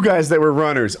were 2 guys that were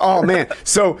runners. Oh man,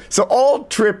 so all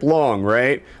trip long,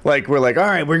 right? Like we're like, all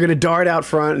right, we're gonna dart out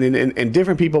front, and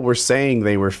different people were saying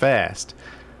they were fast,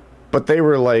 but they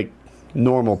were like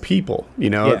normal people,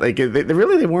 like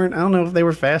they weren't. I don't know if they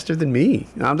were faster than me.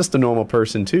 I'm just a normal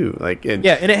person too. Like and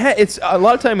it's a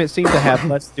lot of time it seems to have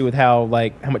less to do with how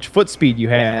much foot speed you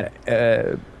had.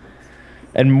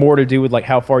 And more to do with like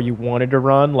how far you wanted to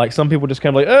run. Like some people just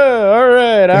kind of like, oh, all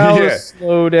right, I'll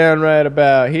slow down right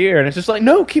about here, and it's just like,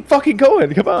 no, keep fucking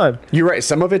going, come on. You're right.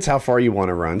 Some of it's how far you want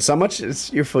to run. So much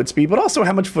is your foot speed, but also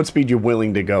how much foot speed you're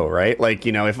willing to go. Right? Like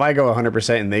if I go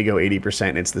 100% and they go 80%,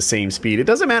 and it's the same speed. It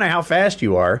doesn't matter how fast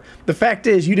you are. The fact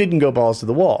is, you didn't go balls to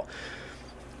the wall.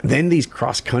 Then these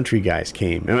cross country guys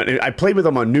came. And I played with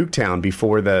them on Nuketown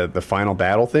before the final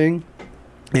battle thing.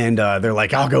 And they're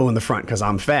like, I'll go in the front because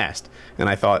I'm fast. And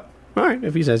I thought, all right,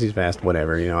 if he says he's fast,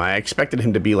 whatever. I expected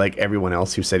him to be like everyone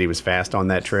else who said he was fast on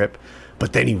that trip.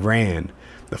 But then he ran.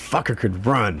 The fucker could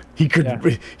run.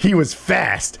 He was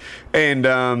fast. And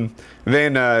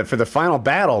then for the final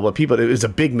battle, it was a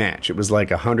big match. It was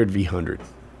like 100 v 100.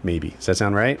 Maybe. Does that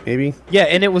sound right? Maybe? Yeah,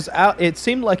 and it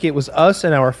seemed like it was us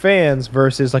and our fans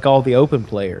versus like all the open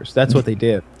players. That's what they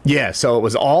did. Yeah, so it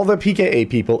was all the PKA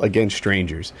people against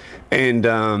strangers. And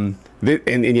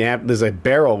there's a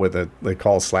barrel with they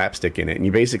call slapstick in it, and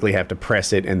you basically have to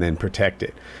press it and then protect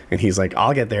it. And he's like,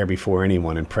 I'll get there before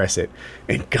anyone and press it.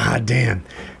 And goddamn,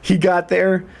 he got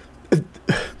there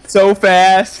so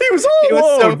fast. He was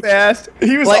so fast.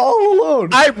 He was all alone.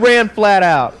 I ran flat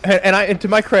out, and to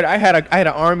my credit, I had an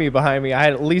army behind me. I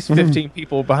had at least 15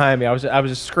 people behind me. I was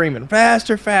just screaming,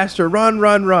 faster, faster, run,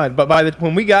 run, run. But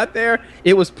when we got there,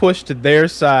 it was pushed to their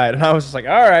side, and I was just like,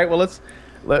 all right, well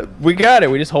we got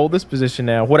it. We just hold this position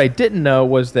now. What I didn't know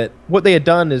was that what they had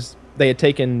done is they had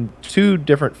taken 2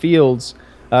 different fields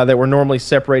that were normally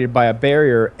separated by a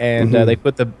barrier, and they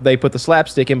put the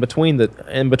slapstick in between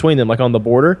them, like on the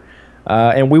border,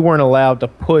 and we weren't allowed to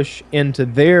push into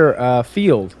their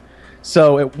field.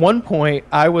 So at one point,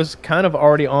 I was kind of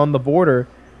already on the border,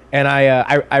 and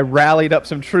I rallied up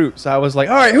some troops. I was like,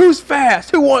 all right, who's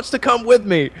fast? Who wants to come with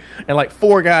me? And like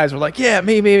 4 guys were like, yeah,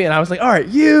 me. And I was like, all right,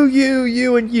 you,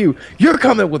 and you. You're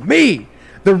coming with me.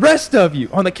 The rest of you,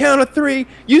 on the count of 3,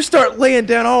 you start laying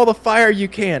down all the fire you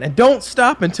can, and don't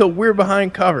stop until we're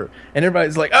behind cover. And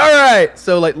everybody's like, all right.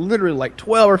 So like literally like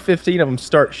 12 or 15 of them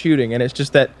start shooting, and it's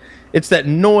just that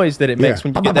noise that it makes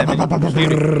when you get that many people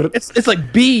shooting. It's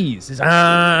like bees. It's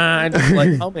just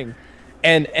like humming.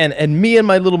 and me and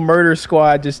my little murder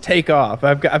squad just take off.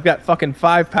 I've got fucking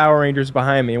 5 Power Rangers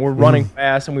behind me, and we're running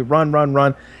fast, and we run,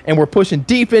 and we're pushing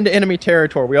deep into enemy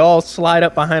territory. We all slide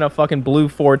up behind a fucking blue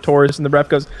Ford Taurus, and the ref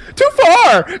goes, "Too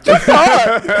far! Too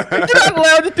far! You're not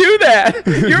allowed to do that.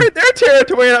 You're in their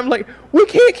territory." And I'm like, "We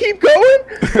can't keep going.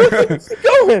 We can't keep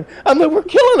going." I'm like, "We're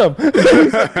killing them."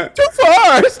 Like, "Too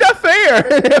far! It's not fair."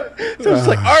 So it's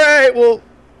like, "All right, well,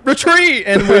 retreat,"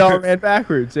 and we all ran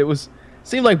backwards.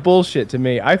 Seemed like bullshit to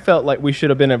me. I felt like we should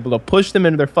have been able to push them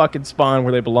into their fucking spawn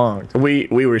where they belonged. We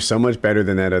were so much better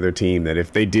than that other team that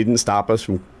if they didn't stop us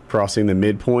from crossing the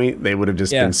midpoint, they would have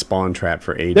just been spawn trapped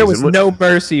for ages. There was no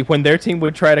mercy when their team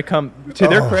would try to come. To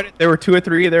their credit, there were 2 or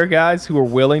 3 of their guys who were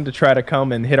willing to try to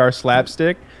come and hit our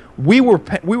slapstick. We were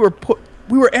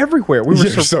everywhere. We were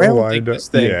surrounding this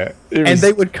thing, and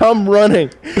they would come running,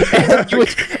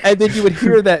 and then you would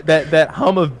hear that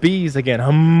hum of bees again,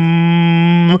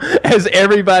 as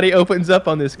everybody opens up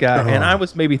on this guy. And I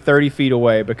was maybe 30 feet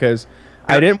away because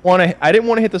I didn't want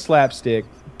to hit the slapstick,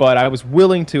 but I was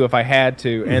willing to if I had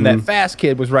to. And that fast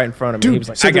kid was right in front of me. Dude, he was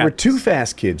like, so there were 2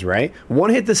 fast kids, right? One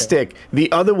hit the stick, the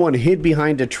other one hid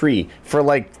behind a tree for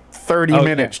like 30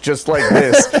 minutes, just like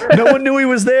this. No one knew he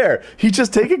was there. He'd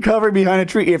just take a cover behind a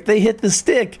tree. If they hit the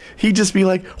stick, he'd just be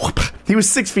like, whoop. He was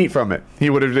 6 feet from it. He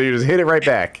would have just hit it right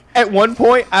back. At one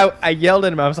point, I yelled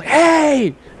at him. I was like,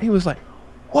 "Hey!" He was like,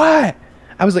 "What?"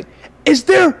 I was like, "Is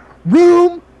there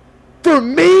room for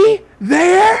me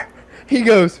there?" He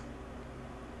goes,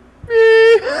 "All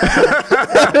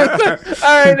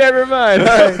right, never mind."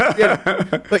 All right, yeah.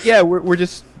 But yeah,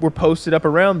 we're posted up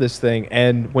around this thing,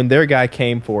 and when their guy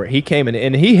came for it, he came in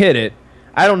and he hit it.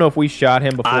 I don't know if we shot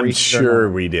him before. I'm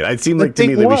sure we did. It seemed like to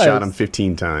me that we shot him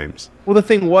 15 times. Well, the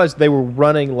thing was, they were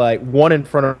running like one in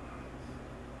front of.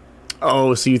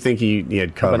 Oh, so you think he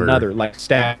had cover? Another like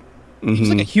stack. It was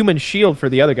like a human shield for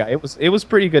the other guy. It was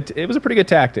pretty good. It was a pretty good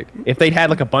tactic. If they'd had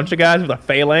like a bunch of guys with a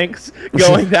phalanx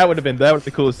going, that would have been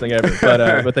the coolest thing ever.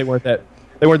 But they weren't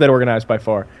that organized by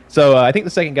far. So I think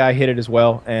the second guy hit it as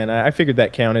well, and I figured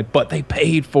that counted. But they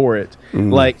paid for it.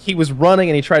 Like he was running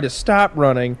and he tried to stop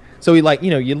running. So he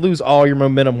you lose all your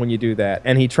momentum when you do that.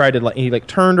 And he tried to he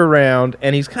turned around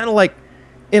and he's kind of like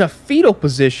in a fetal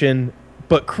position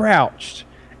but crouched.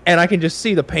 And I can just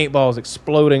see the paintballs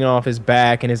exploding off his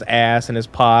back and his ass and his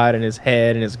pod and his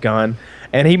head and his gun.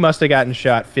 And he must have gotten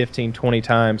shot 15, 20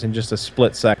 times in just a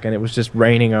split second. It was just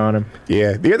raining on him.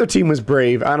 Yeah, the other team was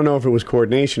brave. I don't know if it was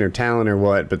coordination or talent or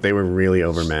what, but they were really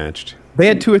overmatched. They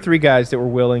had 2 or 3 guys that were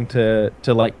willing to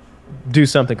do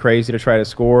something crazy to try to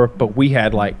score, but we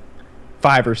had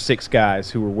 5 or 6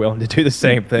 guys who were willing to do the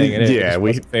same thing, and it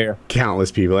wasn't fair.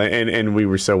 Countless people, and we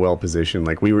were so well positioned.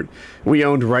 Like we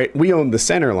owned the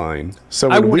center line. So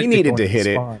when we needed to hit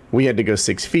it, we had to go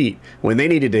 6 feet. When they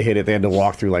needed to hit it, they had to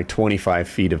walk through 25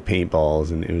 feet of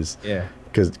paintballs, and it was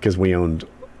because we owned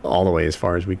all the way as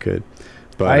far as we could.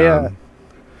 But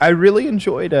I really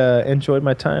enjoyed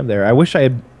my time there. I wish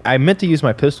I meant to use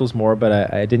my pistols more,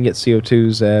 but I didn't get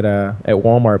CO2s at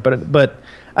Walmart. But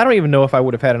I don't even know if I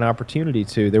would have had an opportunity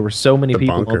to. There were so many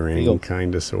people on the field.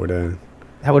 Kind of, sort of.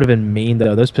 That would have been mean,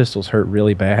 though. Those pistols hurt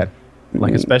really bad,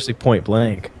 especially point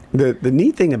blank. The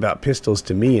neat thing about pistols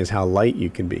to me is how light you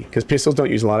can be, because pistols don't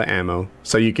use a lot of ammo,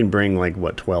 so you can bring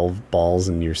 12 balls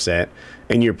in your set,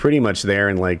 and you're pretty much there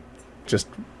in just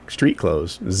street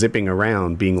clothes, zipping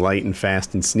around, being light and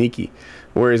fast and sneaky.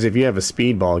 Whereas if you have a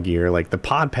speedball gear, the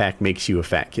pod pack makes you a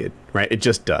fat kid, right? It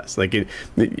just does.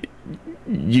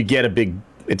 You get a big.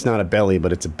 It's not a belly,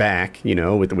 but it's a back,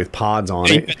 with pods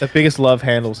on it. The biggest love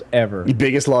handles ever. The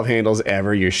biggest love handles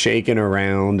ever. You're shaking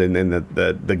around, and then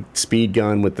the speed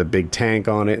gun with the big tank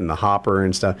on it and the hopper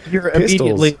and stuff. You're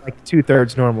immediately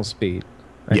 2/3 normal speed.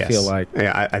 I feel like.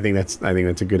 Yeah, I think that's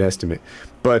a good estimate.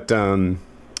 But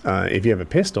if you have a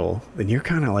pistol, then you're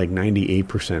kind of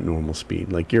 98% normal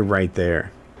speed. You're right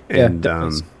there, and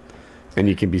and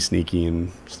you can be sneaky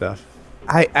and stuff.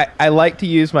 I like to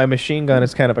use my machine gun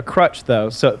as kind of a crutch, though,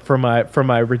 so for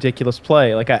my ridiculous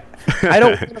play. I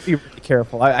don't want to be really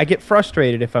careful. I get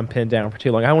frustrated if I'm pinned down for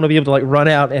too long. I want to be able to run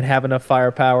out and have enough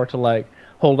firepower to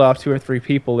hold off 2 or 3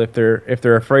 people if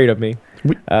they're afraid of me.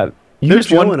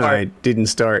 Joe and I didn't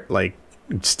start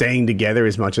staying together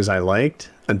as much as I liked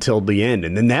until the end,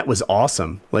 and then that was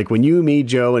awesome. When you, me,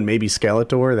 Joe, and maybe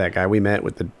Skeletor, that guy we met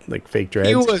with the fake dreads.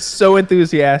 He was so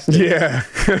enthusiastic. Yeah,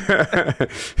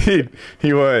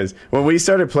 he was. When we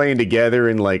started playing together,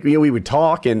 and we would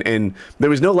talk, and there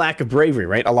was no lack of bravery,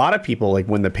 right? A lot of people,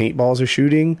 when the paintballs are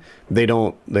shooting, they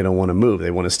don't want to move.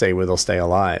 They want to stay where they'll stay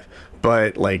alive.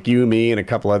 But you, me, and a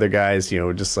couple other guys,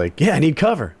 just yeah, I need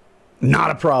cover.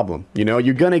 not a problem. You know,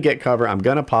 you're gonna get cover. I'm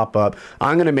gonna pop up.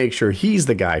 I'm gonna make sure he's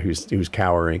the guy who's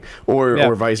cowering,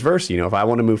 or vice versa. You know, if I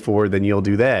want to move forward, then you'll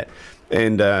do that.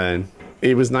 And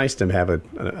it was nice to have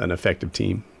an effective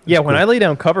team. Yeah, when I lay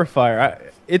down cover fire,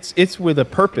 it's with a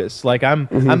purpose. Like I'm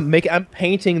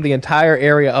painting the entire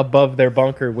area above their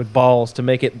bunker with balls to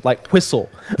make it like whistle.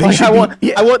 Like I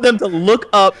want them to look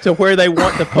up to where they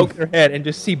want to poke their head and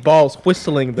just see balls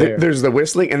whistling there. There's the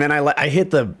whistling, and then I hit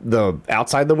the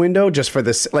outside the window just for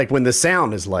this, like when the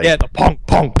sound is like, yeah, the pong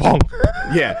pong pong.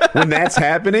 Yeah, when that's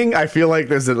happening, I feel like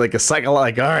there's like a cycle.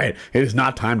 Like, all right, it is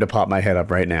not time to pop my head up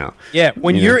right now. Yeah,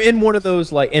 when you're in one of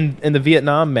those, like in the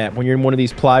Vietnam map, when you're in one of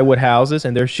these plywood houses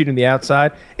and they're shooting the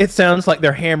outside, it sounds like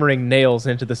they're hammering nails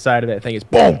into the side of that thing. It's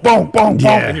boom, boom, boom, boom,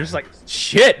 and you're just like,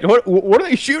 shit, what are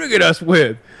they shooting at us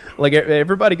with? Like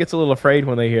everybody gets a little afraid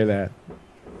when they hear that.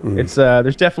 It's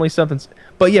there's definitely something,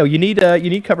 but yeah, you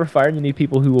need cover fire, and you need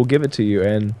people who will give it to you,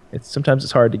 and sometimes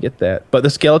it's hard to get that. But the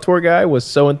Skeletor guy was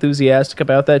so enthusiastic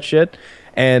about that shit,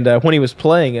 and when he was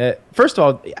playing, first of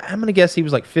all, I'm gonna guess he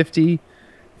was like 50,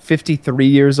 53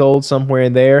 years old, somewhere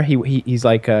in there. He's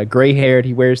like gray haired.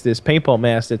 He wears this paintball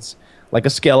mask that's like a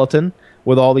skeleton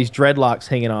with all these dreadlocks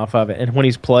hanging off of it, and when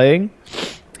he's playing,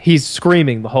 he's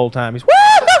screaming the whole time. He's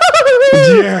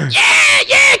yeah.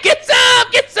 Yeah, get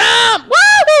some,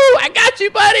 woohoo! I got you,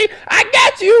 buddy, I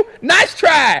got you. Nice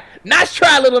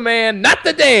try, little man. Not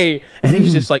today. And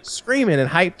he's just like screaming and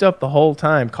hyped up the whole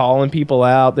time, calling people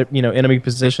out, enemy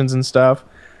positions and stuff.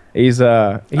 He's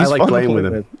I like playing with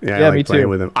him. Yeah, I like me playing too.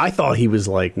 with him. I thought he was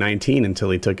like 19 until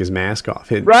he took his mask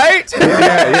off. Right?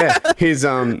 Yeah.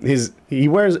 He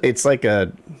wears, it's like I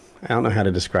don't know how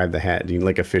to describe the hat.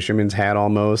 Like a fisherman's hat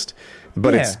almost,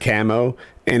 but it's camo,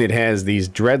 and it has these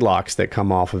dreadlocks that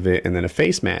come off of it, and then a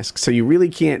face mask. So you really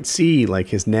can't see like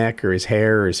his neck or his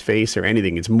hair or his face or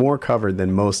anything. It's more covered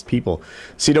than most people,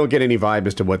 so you don't get any vibe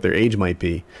as to what their age might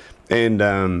be. And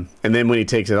then when he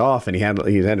takes it off, and he had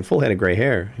a full head of gray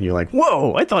hair, you're like,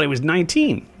 whoa! I thought he was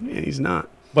 19. Yeah, he's not.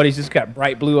 But he's just got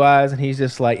bright blue eyes, and he's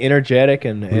just like energetic,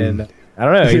 and I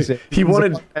don't know. He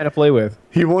wanted kind to play with.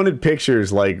 He wanted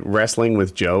pictures like wrestling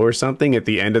with Joe or something at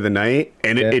the end of the night,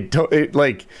 and it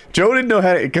like Joe didn't know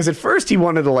how to, because at first he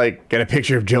wanted to like get a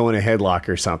picture of Joe in a headlock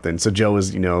or something. So Joe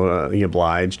was he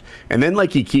obliged, and then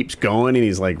like he keeps going and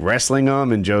he's like wrestling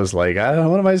him, and Joe's like, I don't know,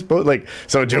 what am I supposed like?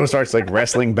 So Joe starts like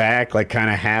wrestling back like kind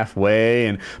of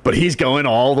halfway, but he's going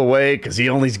all the way because he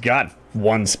only's got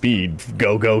one speed,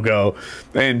 go,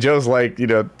 and Joe's like,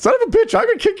 son of a bitch, I'm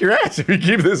gonna kick your ass if you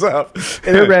keep this up.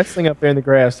 And they're wrestling up there in the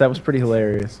grass. That was pretty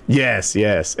hilarious. Yes,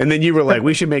 and then you were like,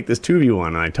 we should make this 2v1,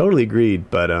 and I totally agreed,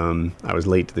 but I was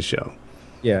late to the show.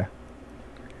 Yeah,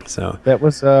 so that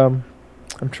was I'm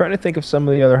trying to think of some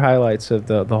of the other highlights of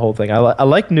the whole thing. I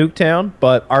like Nuketown,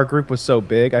 but our group was so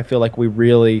big, I feel like we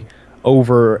really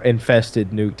over infested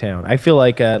Nuketown. I feel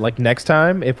like next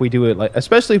time, if we do it, like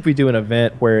especially if we do an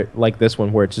event where like this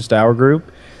one where it's just our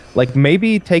group, like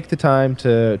maybe take the time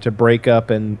to break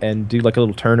up and do like a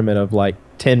little tournament of like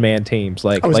 10-man teams.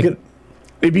 It'd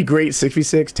be great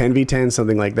 6v6, 10v10,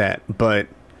 something like that, but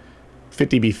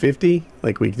 50v50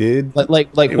 like we did.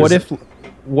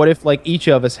 What if like each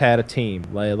of us had a team,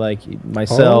 like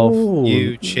myself,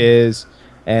 you, Chiz,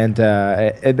 and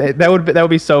that would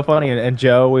be so funny. And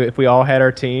Joe, if we all had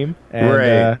our team,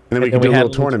 and then we could do a little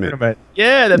tournament.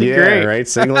 Yeah, that'd be great. Right,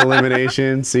 single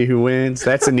elimination, see who wins.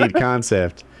 That's a neat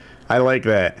concept. I like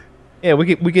that. Yeah,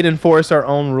 we could enforce our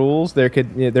own rules. There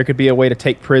could be a way to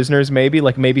take prisoners. Maybe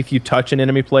if you touch an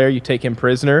enemy player, you take him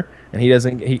prisoner, and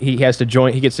he gets to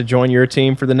join your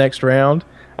team for the next round.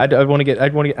 I'd want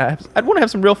to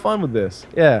have some real fun with this.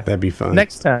 Yeah, that'd be fun.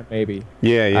 Next time, maybe.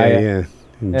 Yeah.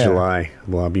 In July,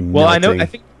 I'll be melting. Well,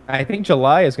 I think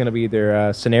July is going to be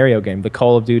their scenario game, the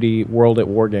Call of Duty World at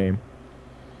War game.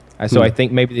 So I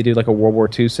think maybe they do like a World War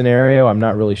II scenario. I'm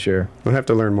not really sure. We'll have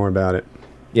to learn more about it.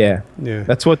 Yeah.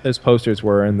 That's what those posters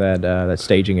were in that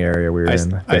staging area we were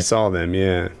in. I saw them.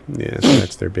 Yeah. So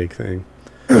that's their big thing.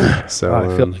 So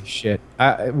I feel like shit.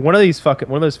 One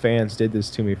of those fans did this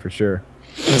to me for sure.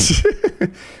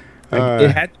 It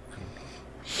had.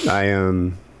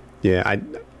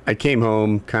 I came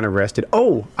home, kind of rested.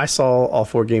 Oh, I saw all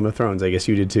 4 Game of Thrones. I guess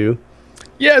you did too.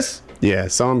 Yes. Yeah,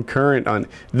 so I'm current on.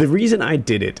 The reason I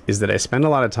did it is that I spend a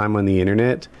lot of time on the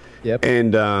internet. Yep.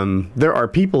 And there are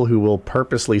people who will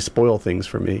purposely spoil things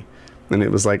for me. And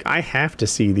it was like, I have to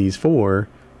see these 4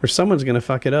 or someone's going to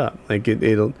fuck it up. Like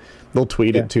they'll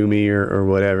tweet it to me or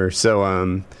whatever. So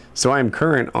I'm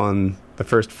current on the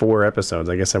first 4 episodes.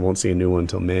 I guess I won't see a new one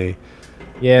until May.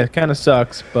 Yeah, it kind of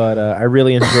sucks, but I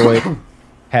really enjoyed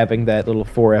having that little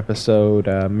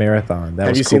 4-episode marathon.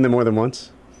 Have you seen them more than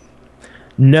once?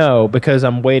 No, because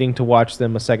I'm waiting to watch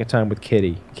them a second time with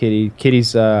Kitty.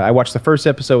 Kitty's. I watched the first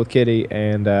episode with Kitty,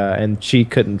 and she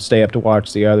couldn't stay up to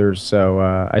watch the others, so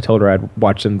I told her I'd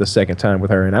watch them the second time with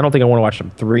her, and I don't think I want to watch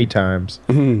them 3 times.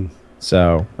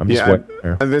 So I'm just waiting.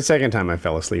 The second time I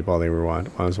fell asleep while while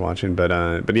I was watching, but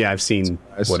yeah, I've seen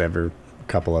whatever, a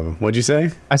couple of them. What'd you say?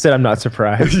 I said I'm not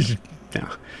surprised. No.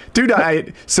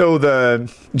 Dude, so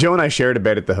Joe and I shared a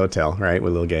bed at the hotel, right,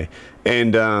 with Lil Gay,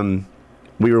 and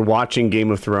we were watching Game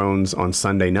of Thrones on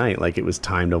Sunday night, like it was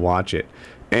time to watch it.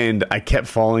 And I kept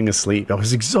falling asleep. I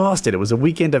was exhausted. It was a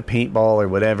weekend of paintball or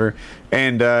whatever.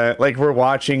 And like we're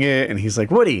watching it, and he's like,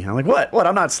 "Woody," I'm like, "What? What?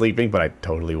 I'm not sleeping," but I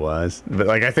totally was. But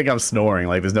like I think I'm snoring.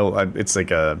 Like there's no. It's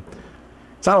like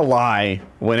it's not a lie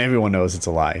when everyone knows it's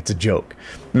a lie. It's a joke.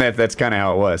 And that's kind of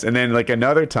how it was. And then like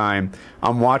another time,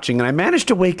 I'm watching, and I managed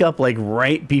to wake up like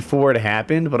right before it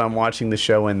happened. But I'm watching the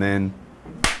show, and then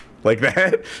like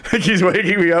that, like he's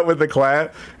waking me up with the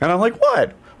clap, and I'm like,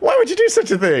 "What? Why would you do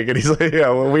such a thing?" And he's like, "Yeah,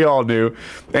 well, we all knew."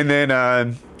 And then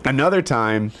another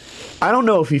time, I don't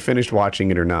know if he finished watching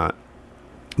it or not,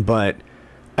 but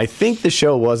I think the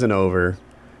show wasn't over,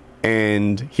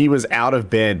 and he was out of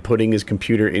bed putting his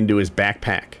computer into his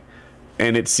backpack,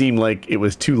 and it seemed like it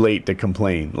was too late to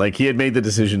complain. Like he had made the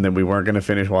decision that we weren't going to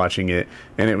finish watching it,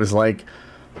 and it was like,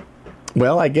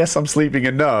 well, I guess I'm sleeping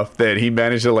enough that he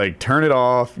managed to like turn it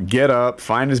off, get up,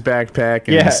 find his backpack,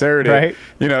 and insert it. Right?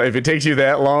 You know, if it takes you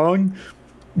that long,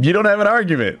 you don't have an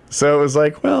argument. So it was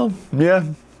like, well, yeah,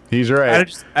 he's right.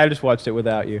 I just watched it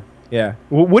without you. Yeah,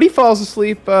 Woody falls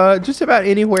asleep just about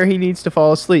anywhere he needs to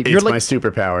fall asleep. It's my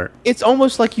superpower. It's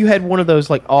almost like you had one of those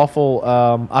like awful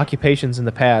occupations in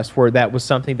the past where that was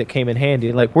something that came in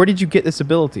handy. Like, where did you get this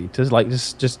ability to like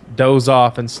just doze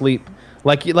off and sleep?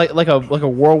 Like a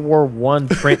World War I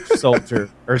French soldier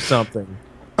or something.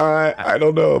 I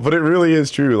don't know, but it really is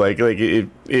true. Like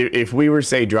if we were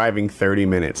say driving 30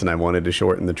 minutes and I wanted to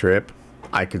shorten the trip,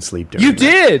 I could sleep during You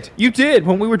did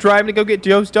when we were driving to go get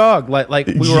Joe's dog. Like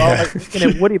we were all like looking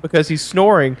at Woody because he's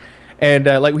snoring, and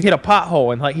like we hit a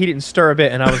pothole and like he didn't stir a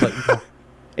bit, and I was like.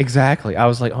 Exactly. I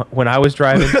was like, when I was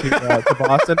driving to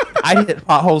Boston, I hit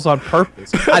potholes on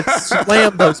purpose. I'd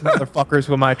slam those motherfuckers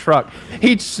with my truck.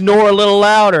 He'd snore a little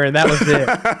louder, and that was it.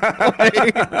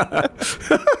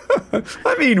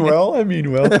 I mean well.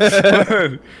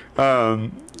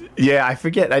 Yeah, I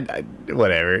forget.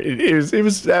 Whatever.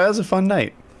 That was a fun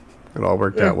night. It all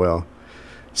worked out well.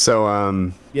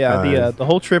 So the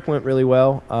whole trip went really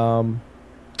well.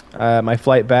 My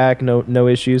flight back, no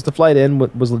issues. The flight in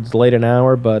was delayed an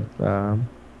hour, but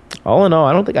all in all,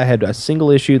 I don't think I had a single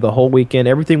issue the whole weekend.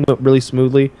 Everything went really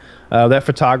smoothly. That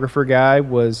photographer guy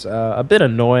was a bit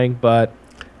annoying, but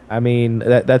I mean,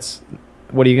 that's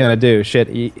what are you gonna do? Shit,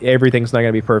 everything's not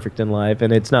gonna be perfect in life,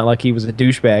 and it's not like he was a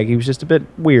douchebag. He was just a bit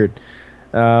weird.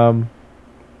 Romeo,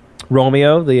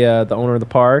 the owner of the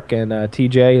park, and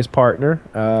TJ, his partner,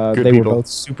 they were both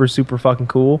super fucking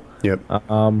cool. Yep.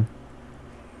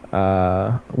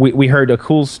 We heard a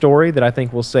cool story that I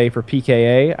think we'll say for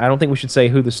PKA. I don't think we should say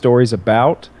who the story's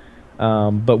about,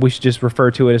 but we should just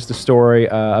refer to it as the story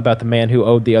about the man who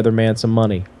owed the other man some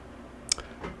money.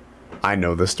 I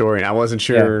know the story. I wasn't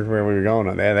sure where we were going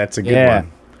on that. That's a good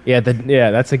one.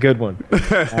 Yeah, that's a good one.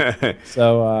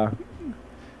 So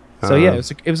yeah,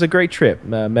 it was a great trip.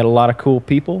 Met a lot of cool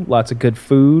people, lots of good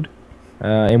food,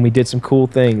 and we did some cool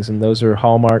things, and those are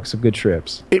hallmarks of good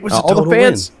trips. It was a total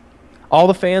win. All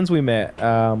the fans we met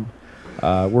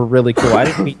were really cool. I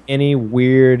didn't meet any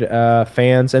weird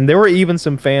fans, and there were even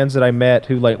some fans that I met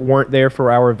who like weren't there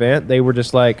for our event. They were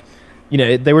just like, you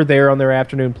know, they were there on their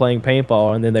afternoon playing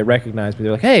paintball, and then they recognized me.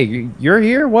 They're like, "Hey, you're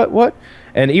here? What?"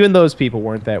 And even those people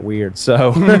weren't that weird.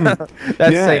 So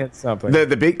that's saying something.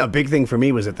 A big thing for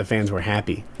me was that the fans were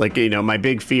happy. Like, you know, my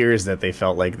big fear is that they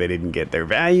felt like they didn't get their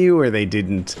value, or they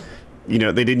didn't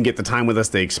get the time with us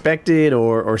they expected,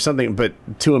 or something. But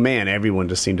to a man, everyone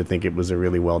just seemed to think it was a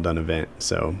really well done event.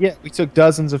 So yeah, we took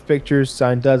dozens of pictures,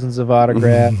 signed dozens of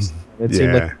autographs. It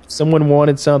seemed like someone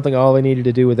wanted something, all they needed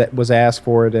to do with that was ask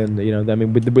for it, and you know, I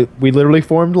mean, we literally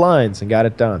formed lines and got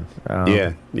it done.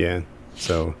 Yeah.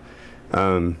 So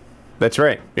that's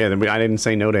right. Yeah, I didn't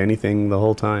say no to anything the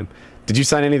whole time. Did you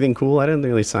sign anything cool? I didn't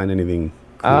really sign anything.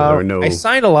 I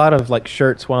signed a lot of like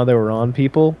shirts while they were on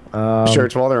people.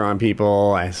 Shirts while they're on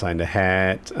people. I signed a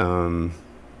hat.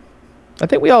 I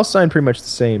think we all signed pretty much the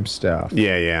same stuff.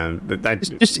 Yeah.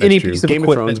 Just any piece of Game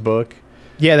of Thrones book.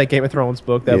 Yeah, that Game of Thrones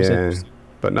book. That was interesting.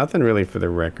 But nothing really for the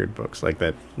record books, like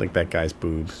that guy's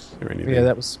boobs or anything. Yeah,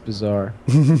 that was bizarre.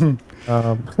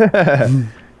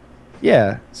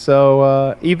 Yeah.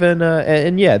 So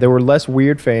and yeah, there were less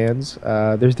weird fans.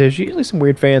 There's usually some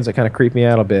weird fans that kind of creep me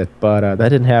out a bit, but that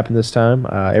didn't happen this time.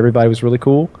 Everybody was really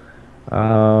cool.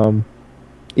 Um,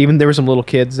 Even there were some little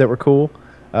kids that were cool.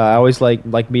 I always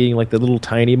like meeting like the little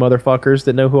tiny motherfuckers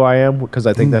that know who I am because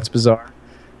I think that's bizarre.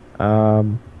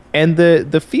 And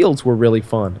the fields were really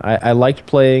fun. I liked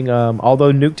playing.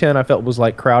 Although Nuketown I felt was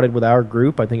like crowded with our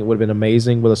group. I think it would have been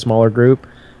amazing with a smaller group.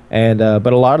 And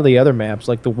but a lot of the other maps,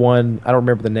 like the one I don't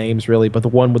remember the names really, but the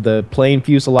one with the plane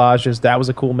fuselages, that was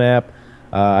a cool map.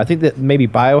 I think that maybe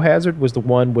Biohazard was the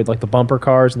one with like the bumper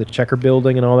cars and the checker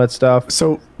building and all that stuff.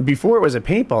 So before it was a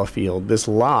paintball field, this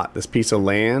lot, this piece of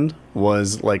land,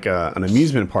 was like an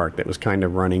amusement park that was kind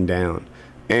of running down.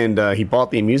 And he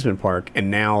bought the amusement park,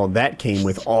 and now that came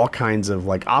with all kinds of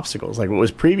like obstacles. Like what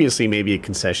was previously maybe a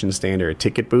concession stand or a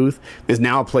ticket booth is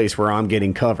now a place where I'm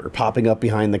getting cover, popping up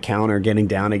behind the counter, getting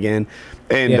down again.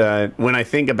 And when I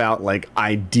think about like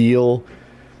ideal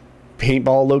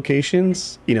paintball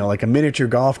locations, you know, like a miniature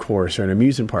golf course or an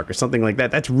amusement park or something like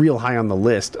that, that's real high on the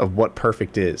list of what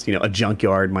perfect is. You know, a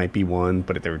junkyard might be one,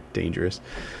 but they're dangerous.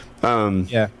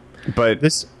 Yeah. But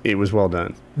it was well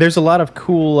done. There's a lot of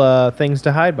cool things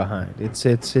to hide behind.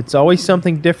 It's always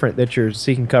something different that you're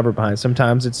seeking cover behind.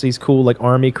 Sometimes it's these cool like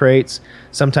army crates.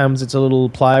 Sometimes it's a little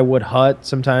plywood hut.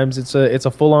 Sometimes it's a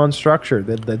full on structure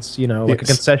that's you know like a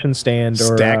concession stand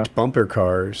or stacked bumper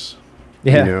cars.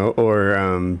 Yeah. You know, or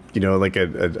you know, like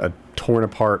a torn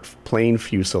apart plane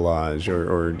fuselage,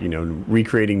 or you know,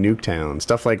 recreating Nuketown,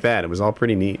 stuff like that. It was all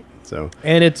pretty neat. So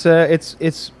and it's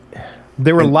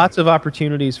there were lots of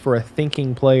opportunities for a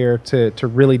thinking player to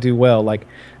really do well. Like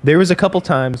there was a couple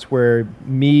times where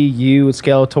me, you,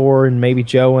 Skeletor, and maybe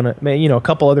Joe and a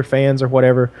couple other fans or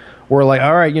whatever were like,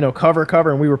 all right, you know, cover,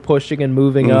 and we were pushing and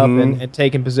moving up and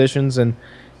taking positions, and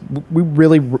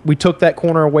we took that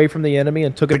corner away from the enemy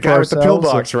and took it for ourselves. The guy with the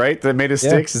pillbox, right? That made of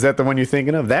sticks. Is that the one you're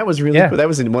thinking of? That was really cool. That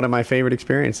was one of my favorite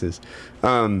experiences.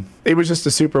 It was just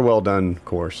a super well done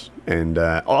course, and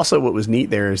also what was neat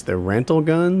there is the rental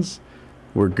guns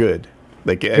were good.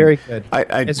 Like very good.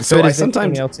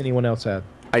 Sometimes anyone else had.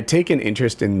 I take an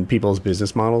interest in people's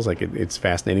business models. Like it's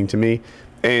fascinating to me.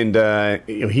 And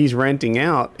you know, he's renting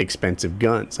out expensive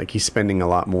guns. Like he's spending a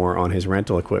lot more on his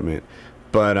rental equipment.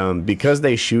 But because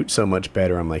they shoot so much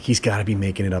better, I'm like, he's got to be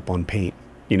making it up on paint.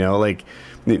 You know, like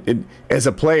as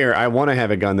a player, I want to have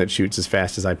a gun that shoots as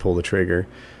fast as I pull the trigger.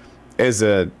 As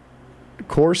a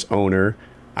course owner,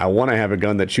 I want to have a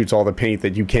gun that shoots all the paint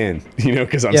that you can, you know,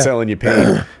 because I'm selling you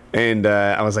paint. And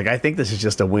I was like, I think this is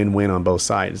just a win-win on both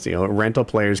sides. You know, rental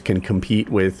players can compete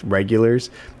with regulars,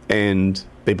 and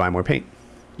they buy more paint.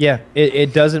 Yeah,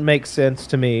 it doesn't make sense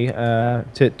to me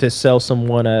to sell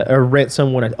someone or rent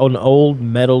someone an old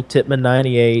metal Tippmann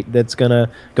 98 that's gonna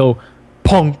go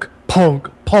punk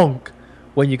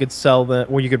when you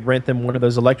could rent them one of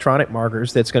those electronic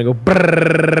markers that's gonna go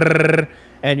brrrr,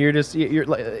 and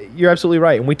you're absolutely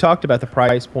right. And we talked about the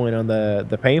price point on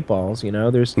the paintballs. You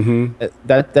know, there's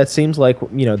that seems like,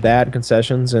 you know, that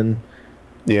concessions and.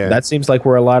 Yeah, that seems like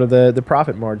where a lot of the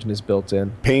profit margin is built in.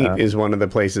 Paint is one of the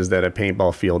places that a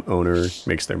paintball field owner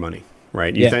makes their money,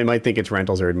 right? You might think it's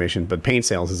rentals or admission, but paint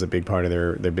sales is a big part of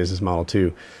their business model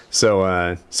too.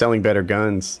 So selling better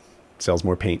guns sells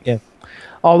more paint. Yeah,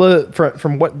 although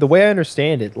from what the way I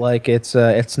understand it, like it's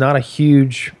not a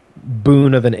huge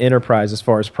boon of an enterprise as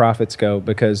far as profits go,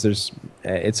 because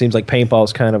it seems like paintball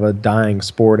is kind of a dying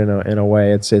sport in a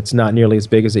way. It's not nearly as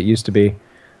big as it used to be.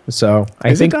 So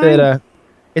I think that.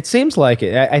 It seems like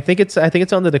it. I think it's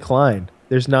on the decline.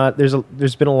 There's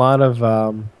been a lot of.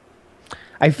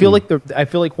 I feel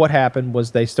like what happened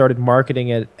was they started marketing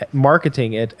it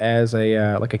as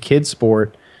like a kid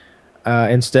sport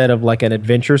instead of like an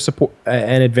adventure sport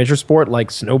like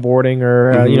snowboarding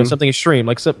or you know, something extreme.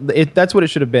 Like that's what it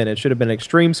should have been. It should have been an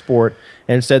extreme sport,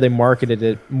 and instead they marketed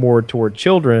it more toward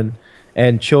children,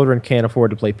 and children can't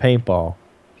afford to play paintball.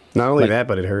 Not only that,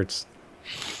 but it hurts.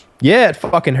 Yeah, it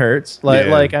fucking hurts.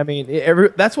 Like I mean,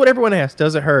 that's what everyone asks.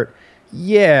 Does it hurt?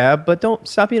 Yeah, but don't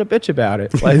stop being a bitch about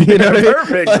it. Like, you know what I mean?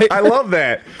 Perfect. Like, I love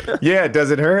that. Yeah,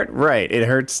 does it hurt? Right. It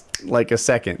hurts like a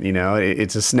second. You know,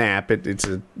 it's a snap. It's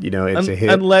a hit.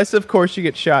 Unless, of course, you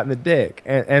get shot in the dick,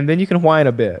 and then you can whine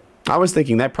a bit. I was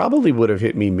thinking that probably would have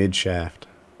hit me mid shaft.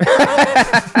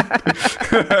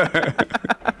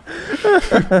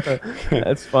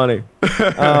 That's funny.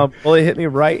 Well, it hit me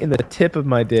right in the tip of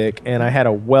my dick, and I had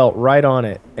a welt right on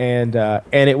it, and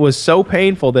it was so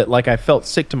painful that like I felt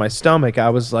sick to my stomach. I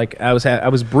was breathing. I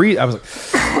was like,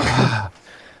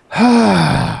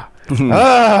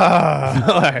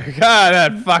 like, God,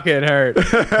 that fucking hurt.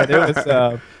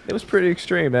 And It was pretty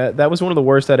extreme. That was one of the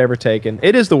worst I'd ever taken.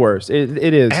 It is the worst.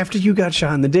 It is. After you got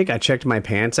shot in the dick, I checked my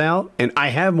pants out, and I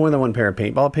have more than one pair of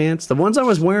paintball pants. The ones I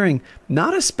was wearing,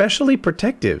 not especially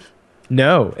protective.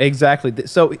 No, exactly.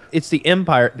 So it's the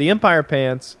Empire. The Empire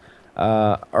pants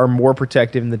are more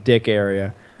protective in the dick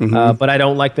area, but I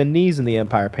don't like the knees in the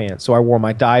Empire pants. So I wore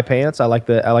my dye pants. I like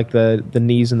the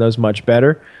knees in those much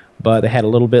better, but they had a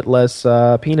little bit less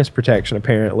penis protection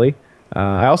apparently.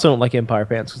 I also don't like Empire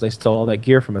pants because they stole all that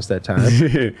gear from us that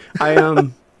time.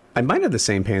 I might have the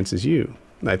same pants as you.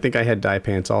 I think I had dye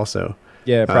pants also.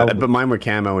 Yeah, probably. But mine were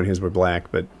camo and his were black.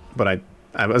 But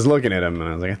I was looking at them and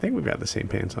I was like, I think we've got the same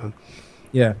pants on.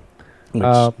 Yeah. Which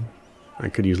I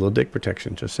could use a little dick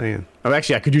protection. Just saying. Oh,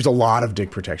 actually, I could use a lot of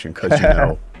dick protection because you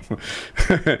know.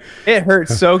 It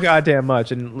hurts so goddamn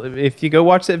much, and if you go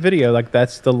watch that video, like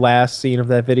that's the last scene of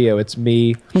that video. It's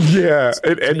me. Yeah,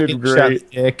 it ended great.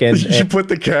 You put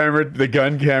the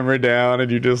gun camera down,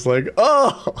 and you're just like,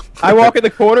 oh. I walk in the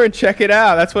corner and check it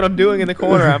out. That's what I'm doing in the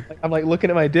corner. I'm like looking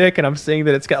at my dick, and I'm seeing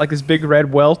that it's got like this big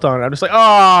red welt on it. I'm just like,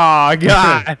 oh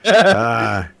god.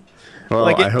 Well,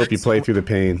 like I hope you play through the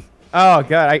pain. Oh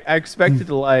god, I expected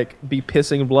to like be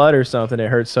pissing blood or something. It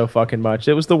hurt so fucking much.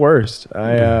 It was the worst.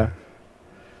 I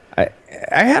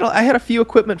had a few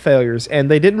equipment failures, and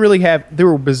they didn't really have. There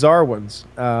were bizarre ones.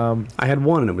 I had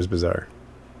one, and it was bizarre.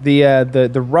 The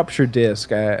rupture disc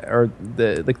or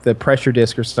the pressure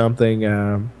disc or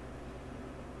something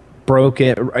broke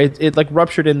it. It like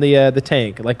ruptured in the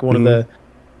tank. Like one of the.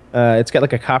 It's got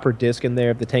like a copper disc in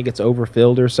there. If the tank gets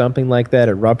overfilled or something like that,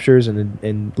 it ruptures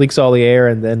and leaks all the air,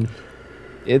 and then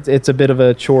it's a bit of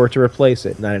a chore to replace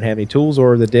it. And I didn't have any tools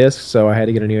or the disc, so I had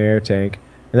to get a new air tank,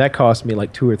 and that cost me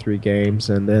like 2 or 3 games.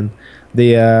 And then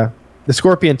the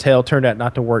scorpion tail turned out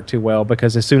not to work too well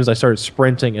because as soon as I started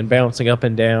sprinting and bouncing up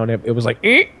and down, it was like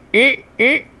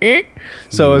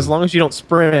So as long as you don't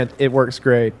sprint, it works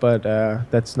great. But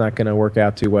that's not going to work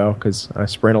out too well because I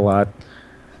sprint a lot.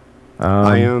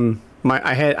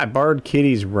 I borrowed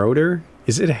Kitty's rotor.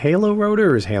 Is it a Halo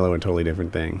rotor or is Halo a totally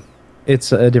different thing?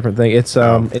 It's a different thing. It's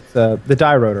the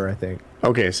die rotor, I think.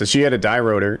 Okay, so she had a die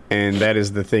rotor, and that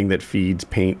is the thing that feeds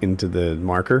paint into the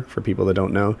marker for people that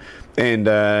don't know. And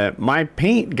my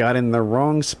paint got in the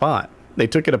wrong spot. They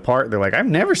took it apart. They're like, I've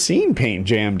never seen paint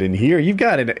jammed in here. You've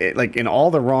got it like in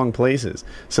all the wrong places.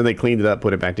 So they cleaned it up,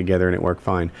 put it back together, and it worked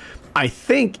fine. I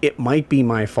think it might be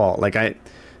my fault. Like I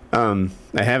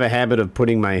have a habit of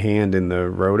putting my hand in the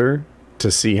rotor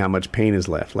to see how much paint is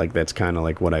left. Like that's kind of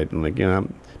like what I'm like. You know,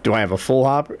 do I have a full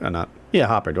hopper?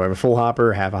 Hopper. Do I have a full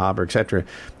hopper, half a hopper, etc.?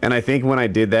 And I think when I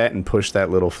did that and pushed that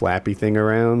little flappy thing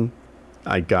around,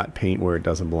 I got paint where it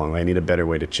doesn't belong. I need a better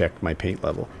way to check my paint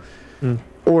level,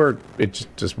 or it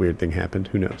just weird thing happened.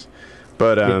 Who knows?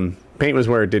 But paint was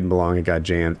where it didn't belong. It got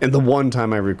jammed. And the one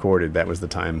time I recorded, that was the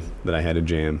time that I had a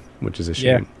jam, which is a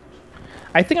shame. Yeah.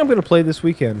 I think I'm going to play this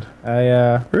weekend.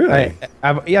 Really?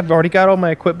 I've already got all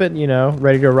my equipment,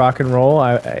 ready to rock and roll.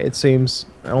 It seems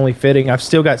only fitting. I've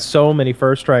still got so many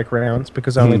First Strike rounds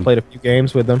because I only played a few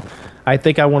games with them. I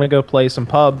think I want to go play some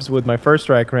pubs with my First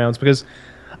Strike rounds because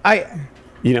I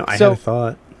had a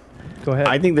thought. Go ahead.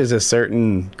 I think there's a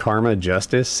certain karma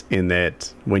justice in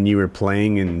that when you were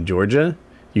playing in Georgia,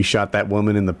 you shot that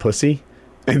woman in the pussy.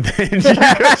 And then you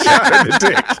got shot in the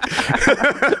dick.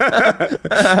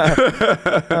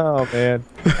 Oh man,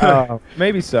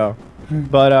 maybe so,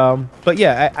 but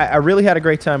yeah, I really had a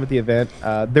great time at the event.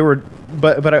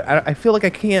 But I feel like I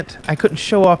couldn't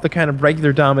show off the kind of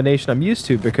regular domination I'm used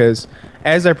to because,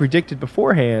 as I predicted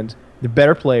beforehand, the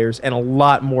better players and a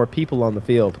lot more people on the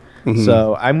field.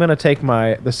 So I'm gonna take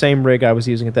the same rig I was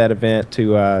using at that event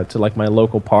to like my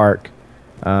local park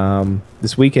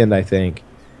this weekend, I think.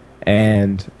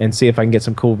 And see if I can get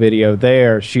some cool video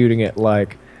there shooting it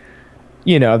like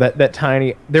that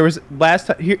tiny. There was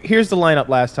here's the lineup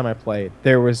last time I played.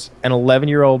 There was an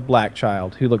 11-year-old black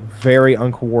child who looked very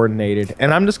uncoordinated,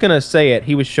 and I'm just gonna say it,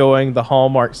 he was showing the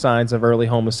hallmark signs of early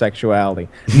homosexuality.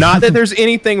 Not that there's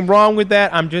anything wrong with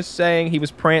that, I'm just saying he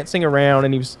was prancing around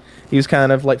and he was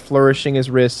kind of like flourishing his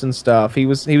wrists and stuff. He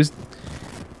was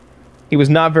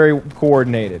not very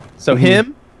coordinated. So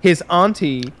him, his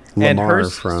auntie, Lamar and her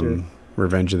sister, from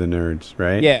Revenge of the Nerds,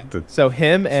 right? Yeah. So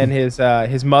him and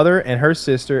his mother and her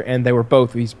sister, and they were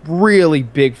both these really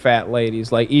big fat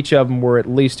ladies. Like each of them were at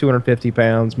least 250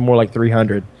 pounds, more like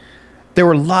 300. There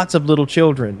were lots of little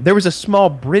children. There was a small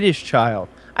British child.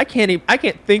 I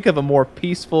can't think of a more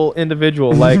peaceful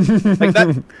individual like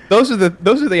that. Those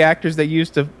are the actors they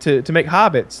used to make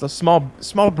Hobbits. The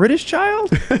small British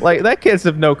child, like that kid's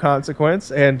of no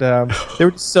consequence. And there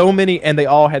were so many, and they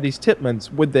all had these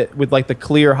Tipmans with like the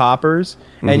clear hoppers,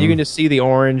 and you can just see the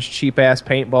orange cheap ass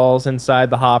paintballs inside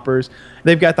the hoppers.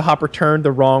 They've got the hopper turned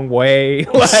the wrong way.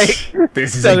 Like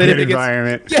This is a good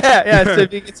environment. Yeah. So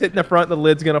if it gets hit in the front, the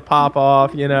lid's gonna pop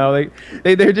off. You know,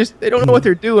 they don't know what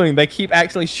they're doing. They keep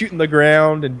accidentally shooting the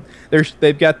ground, and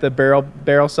they've got the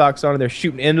barrel socks on, and they're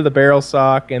shooting into the barrel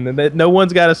sock, and then no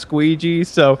one's got a squeegee.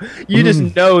 So you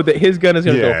just know that his gun is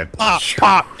gonna go pop,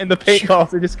 pop, and the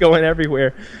paintballs are just going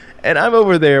everywhere. And I'm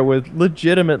over there with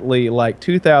legitimately like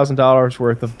 $2,000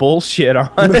 worth of bullshit on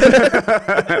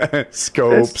it.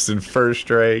 Scopes and first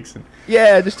strikes.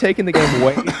 Yeah, just taking the game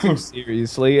way too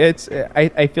seriously.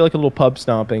 I feel like a little pub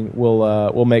stomping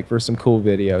will make for some cool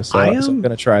videos. So I'm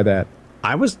gonna try that.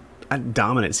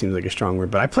 Dominant seems like a strong word,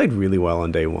 but I played really well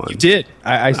on day one. You did.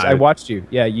 I watched you.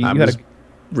 Yeah, you had a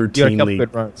couple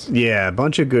good runs. Yeah, a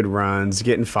bunch of good runs.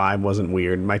 Getting 5 wasn't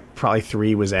weird. My probably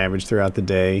 3 was average throughout the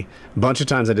day. A bunch of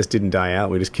times I just didn't die out.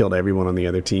 We just killed everyone on the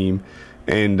other team,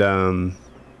 and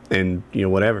you know,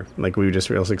 whatever. Like, we were just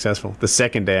real successful. The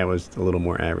second day I was a little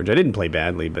more average. I didn't play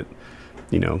badly, but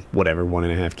you know, whatever,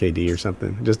 1.5 KD or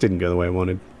something. It just didn't go the way I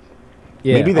wanted.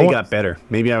 Yeah, maybe they got better.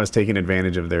 Maybe I was taking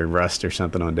advantage of their rust or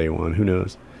something on day one. Who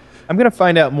knows? I'm gonna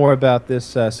find out more about this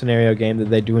scenario game that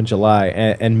they do in July,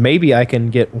 and maybe I can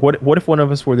get what if one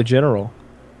of us were the general,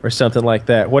 or something like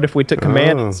that. What if we took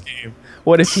command of this game?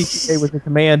 What if TPA was in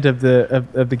command of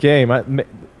the game?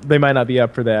 They might not be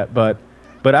up for that, but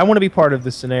I want to be part of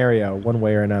the scenario one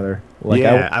way or another. Like,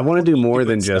 yeah, I want to do more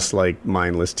than just like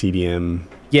mindless TDM.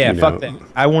 Yeah, fuck that.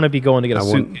 I want to be going to get a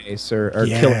suitcase or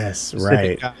kill a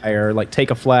specific guy, or like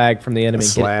take a flag from the enemy. A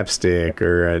slapstick,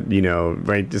 or you know,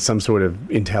 right, some sort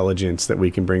of intelligence that we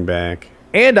can bring back.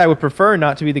 And I would prefer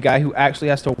not to be the guy who actually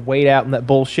has to wait out in that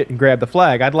bullshit and grab the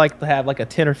flag. I'd like to have like a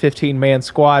 10 or 15 man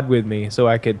squad with me, so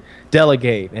I could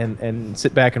delegate and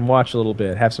sit back and watch a little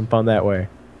bit, have some fun that way.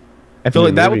 I feel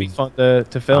like that would be fun to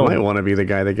film. I might want to be the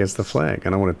guy that gets the flag. I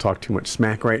don't want to talk too much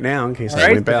smack right now in case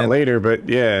I wimp out later, but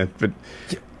yeah. But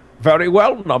very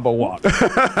well, number one.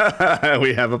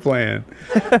 We have a plan.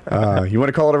 You want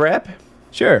to call it a wrap?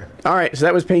 Sure. All right, so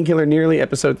that was Painkiller Nearly,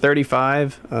 episode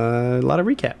 35. A lot of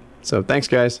recap. So thanks,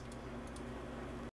 guys.